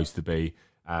what he's supposed to be.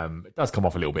 It does come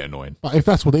off a little bit annoying. But if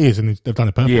that's what it is and they've done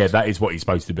it perfect. Yeah, that is what he's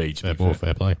supposed to be. To fair be ball,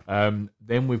 fair. fair play.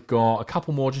 Then we've got a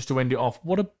couple more just to end it off.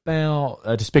 What about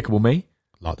Despicable Me?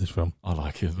 Like this film. I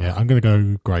like it. Yeah, I'm going to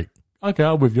go great. Okay,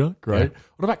 I'm with you. Great. Yeah.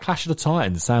 What about Clash of the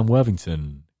Titans? Sam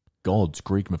Worthington. Gods,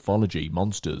 Greek mythology,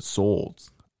 monsters, swords.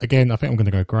 Again, I think I'm going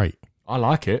to go great. I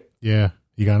like it. Yeah.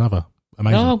 You go another.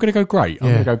 Amazing. No, I'm going to go great. I'm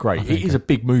Yeah, going to go great. I think It is a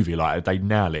big movie. Like, they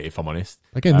nail it, if I'm honest.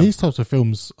 Again, these types of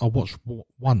films I watch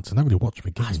once and I don't really watch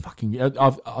them That's again. fucking.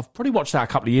 I've probably watched that a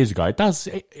couple of years ago.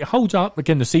 It holds up.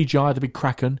 Again, the CGI, the big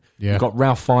Kraken. Yeah. You've got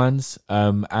Ralph Fiennes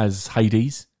as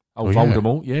Hades. Oh, yeah.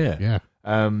 Voldemort. Yeah.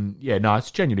 Yeah. No, it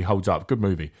genuinely holds up. Good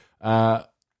movie.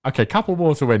 Okay, couple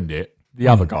more to end it. The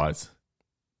other guys.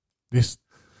 This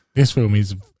film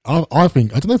is, I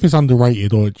think, I don't know if it's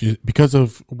underrated or just because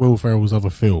of Will Ferrell's other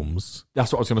films.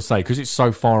 That's what I was going to say. Because it's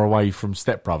so far away from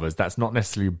Step Brothers, that's not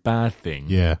necessarily a bad thing.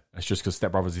 Yeah. It's just because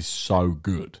Step Brothers is so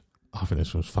good. I think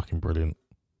this film's fucking brilliant.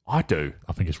 I do.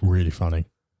 I think it's really funny.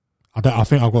 I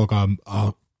think I've got to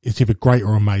go. It's either great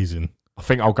or amazing. I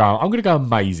think I'm going to go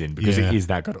amazing because Yeah. it is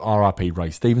that good. R.I.P.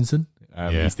 Ray Stevenson.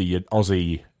 Yeah. He's the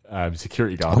Aussie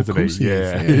security guard, Of isn't course he? he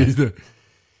is, yeah. He's the,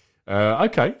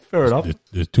 okay, fair enough.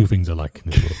 There's two things I like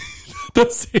in this world.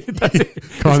 That's it. That's it.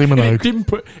 Kylie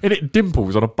Minogue. And it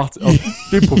dimples on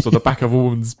dimples on the back of a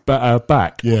woman's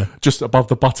back. Yeah. Just above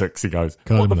the buttocks. He goes,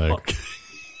 Kylie "What the Minogue.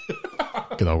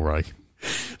 fuck?" Good old Ray.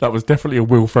 That was definitely a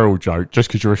Will Ferrell joke. Just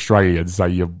because you're Australian,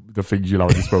 say the things you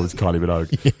love in this world is Kylie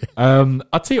Minogue.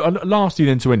 I'll tell you, lastly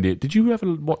then to end it, did you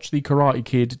ever watch the Karate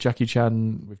Kid, Jackie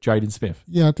Chan with Jaden Smith?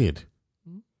 Yeah, I did.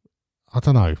 I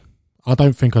don't know. I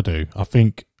don't think I do. I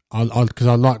think because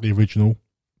I like the original,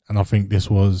 and I think this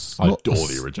was. I not adore a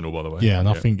the original, by the way. Yeah, and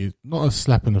I think it's not a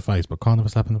slap in the face, but kind of a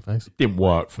slap in the face. Didn't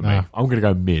work for me. Nah. I'm going to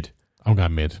go mid. I'm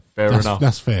going mid. Fair enough.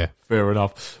 That's fair. Fair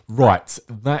enough. Right,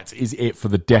 that is it for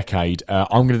the decade.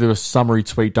 I'm going to do a summary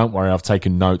tweet. Don't worry, I've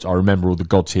taken notes. I remember all the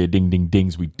God tier ding ding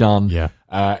dings we've done. Yeah.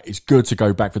 It's good to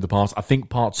go back for the past. I think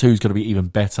part 2 is going to be even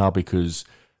better because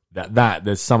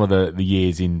there's some of the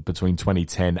years in between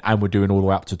 2010 and we're doing all the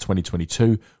way up to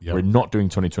 2022. Yep. We're not doing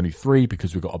 2023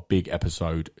 because we've got a big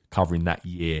episode covering that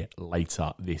year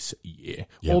later this year.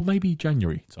 Yep. Or maybe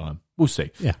January time. We'll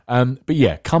see. Yeah. But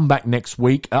yeah, come back next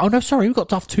week. Oh no, sorry, we've got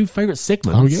to have 2 favourite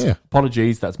segments. Oh, yeah.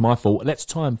 Apologies, that's my fault. Let's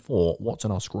time for What's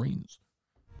on Our Screens.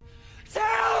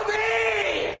 Tell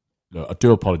me! Look, I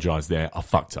do apologise there. I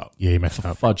fucked up. Yeah, you messed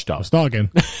up. Fudged up. I'll start again.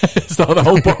 Start the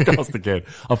whole podcast again.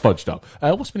 I fudged up.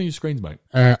 What's been on your screens, mate?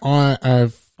 I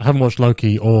haven't watched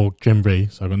Loki or Gen V,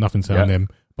 so I've got nothing to say on Yeah. them.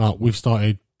 But we've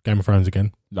started Game of Thrones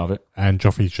again, Love it. and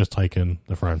Joffrey's just taken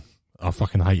the throne. I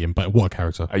fucking hate him, but what a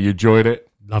character. You enjoyed it?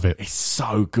 Love it. It's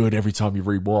so good every time you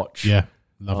rewatch. Yeah,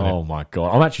 loving Oh it. my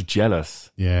God. I'm actually jealous.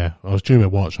 Yeah, I was due a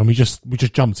watch, and we just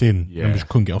jumped in, Yeah. and we just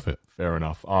couldn't get off it. Fair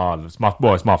enough. It's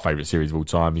my favourite series of all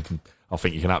time. I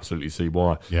think you can absolutely see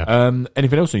why. Yeah.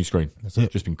 Anything else on your screen? That's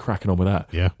it. Just been cracking on with that.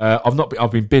 Yeah.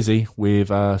 I've been busy with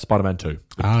Spider-Man 2.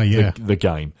 Yeah. The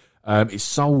game. It's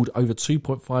sold over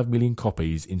 2.5 million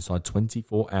copies inside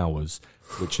 24 hours,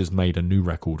 which has made a new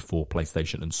record for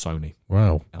PlayStation and Sony.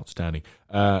 Wow. Outstanding.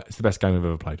 It's the best game I've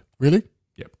ever played. Really?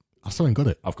 Yep. I still ain't got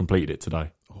it. I've completed it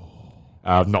today.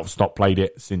 I've not stopped played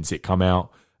it since it come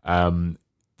out.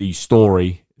 The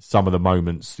story, some of the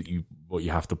moments what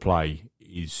you have to play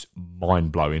is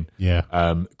mind blowing. Yeah.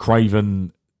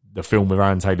 Craven, the film with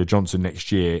Aaron Taylor Johnson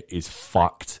next year, is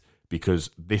fucked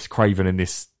because this Craven in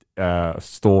this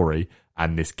story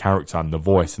and this character and the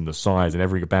voice and the size and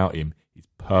everything about him is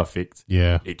perfect.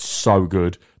 Yeah. It's so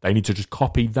good. They need to just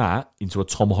copy that into a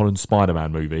Tom Holland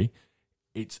Spider-Man movie.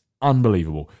 It's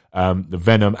unbelievable. The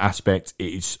Venom aspect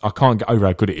is, I can't get over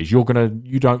how good it is. You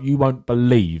won't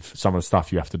believe some of the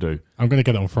stuff you have to do. I'm going to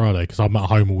get it on Friday because I'm at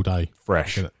home all day.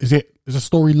 Fresh. Is the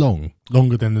story longer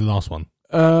than the last one?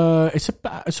 It's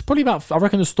probably about, I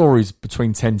reckon the story's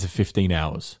between 10 to 15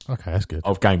 hours Okay, that's good.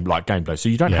 of gameplay. So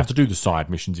you don't Yeah. have to do the side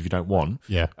missions if you don't want.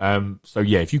 Yeah. So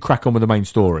yeah, if you crack on with the main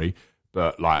story,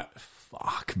 but like,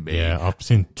 fuck me. Yeah, I've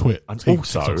seen And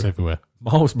also- TikToks everywhere.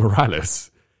 Miles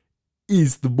Morales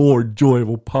is the more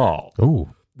enjoyable part. Oh,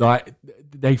 Like,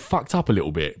 they fucked up a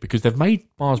little bit because they've made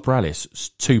Miles Morales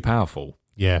too powerful.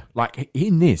 yeah. Like,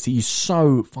 in this, he's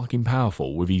so fucking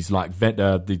powerful with his, like,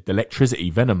 the electricity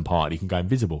Venom part. He can go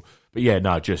invisible. But yeah,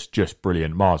 no, just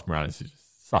brilliant. Miles Morales is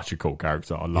such a cool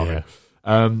character. I love it.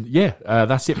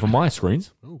 That's it for my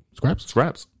screens. Oh, scraps.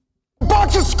 Scraps.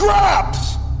 Bunch of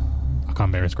scraps! I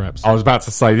can't bear scraps. I was about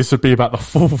to say, this would be about the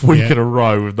 4th week Yeah. in a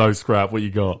row with no scrap. What you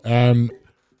got?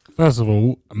 First of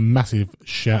all, a massive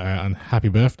shout out and happy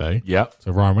birthday Yeah.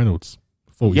 to Ryan Reynolds.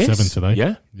 47 Yes. today.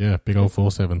 Yeah. Yeah, big old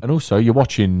 47. And also, you're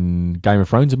watching Game of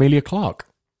Thrones, Emilia Clarke.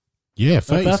 Yeah, Her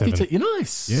 37. birthday you're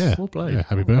nice. Yeah. Well played. Yeah,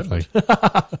 happy birthday.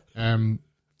 I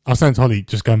was saying to Holly,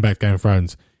 just going back to Game of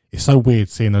Thrones, it's so weird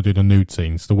seeing her do the nude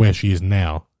scenes to where she is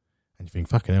now. And you think,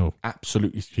 fucking hell.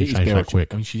 Absolutely. She It is changed very that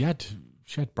quick. I mean, she had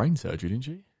brain surgery, didn't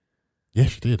she? Yeah,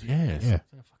 she did. Yes. Yeah.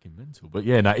 They're fucking mental. But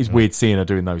yeah, no, it's weird seeing her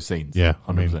doing those scenes. Yeah,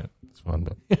 I mean, 100%. it's fun.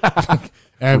 But.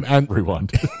 And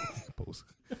Rewind. Pause.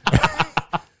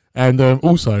 And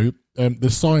also, the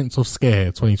Science of Scare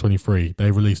 2023,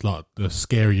 they released like the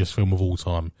scariest film of all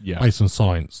time, Yeah. based on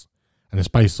science, and it's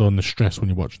based on the stress when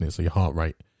you're watching it, so your heart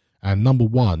rate. And number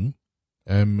one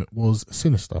was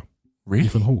Sinister, Really?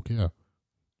 Ethan Hawke. Yeah,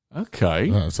 Okay.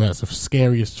 so that's the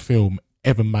scariest film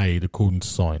ever made according to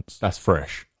science. That's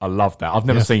fresh. I love that. I've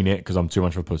never Yeah. seen it because I'm too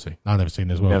much of a pussy. I've never seen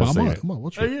it as well, Never but seen I it. might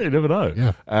watch Oh, it. yeah, you never know.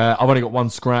 Yeah. I've only got one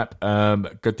scrap.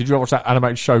 Did you ever watch that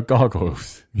animated show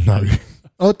Gargoyles? No,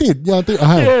 oh, I did. Yeah, I did.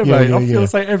 I have. Yeah, mate. yeah, I'm yeah. going to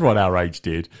say everyone our age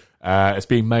did. It's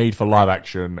being made for live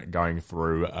action, going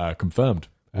through Confirmed.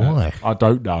 Why? I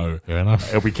don't know. Fair enough.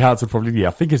 It'll be cancelled probably. Yeah,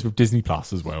 I think it's with Disney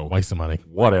Plus as well. Waste of money.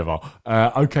 Whatever.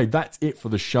 Okay, that's it for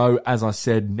the show. As I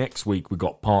said, next week we've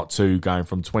got part 2 going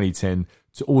from 2010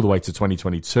 to all the way to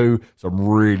 2022. Some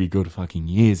really good fucking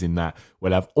years in that.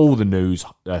 We'll have all the news,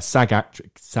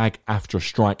 SAG-AFTRA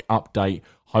strike update.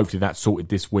 Hopefully that's sorted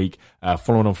this week.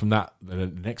 Following on from that, the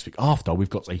next week after, we've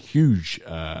got a huge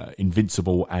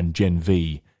Invincible and Gen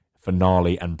V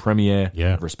finale and premiere,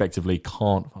 respectively.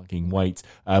 Can't fucking wait.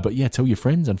 But yeah, tell your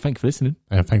friends and thanks for listening.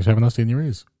 And thanks for having us in your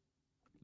ears.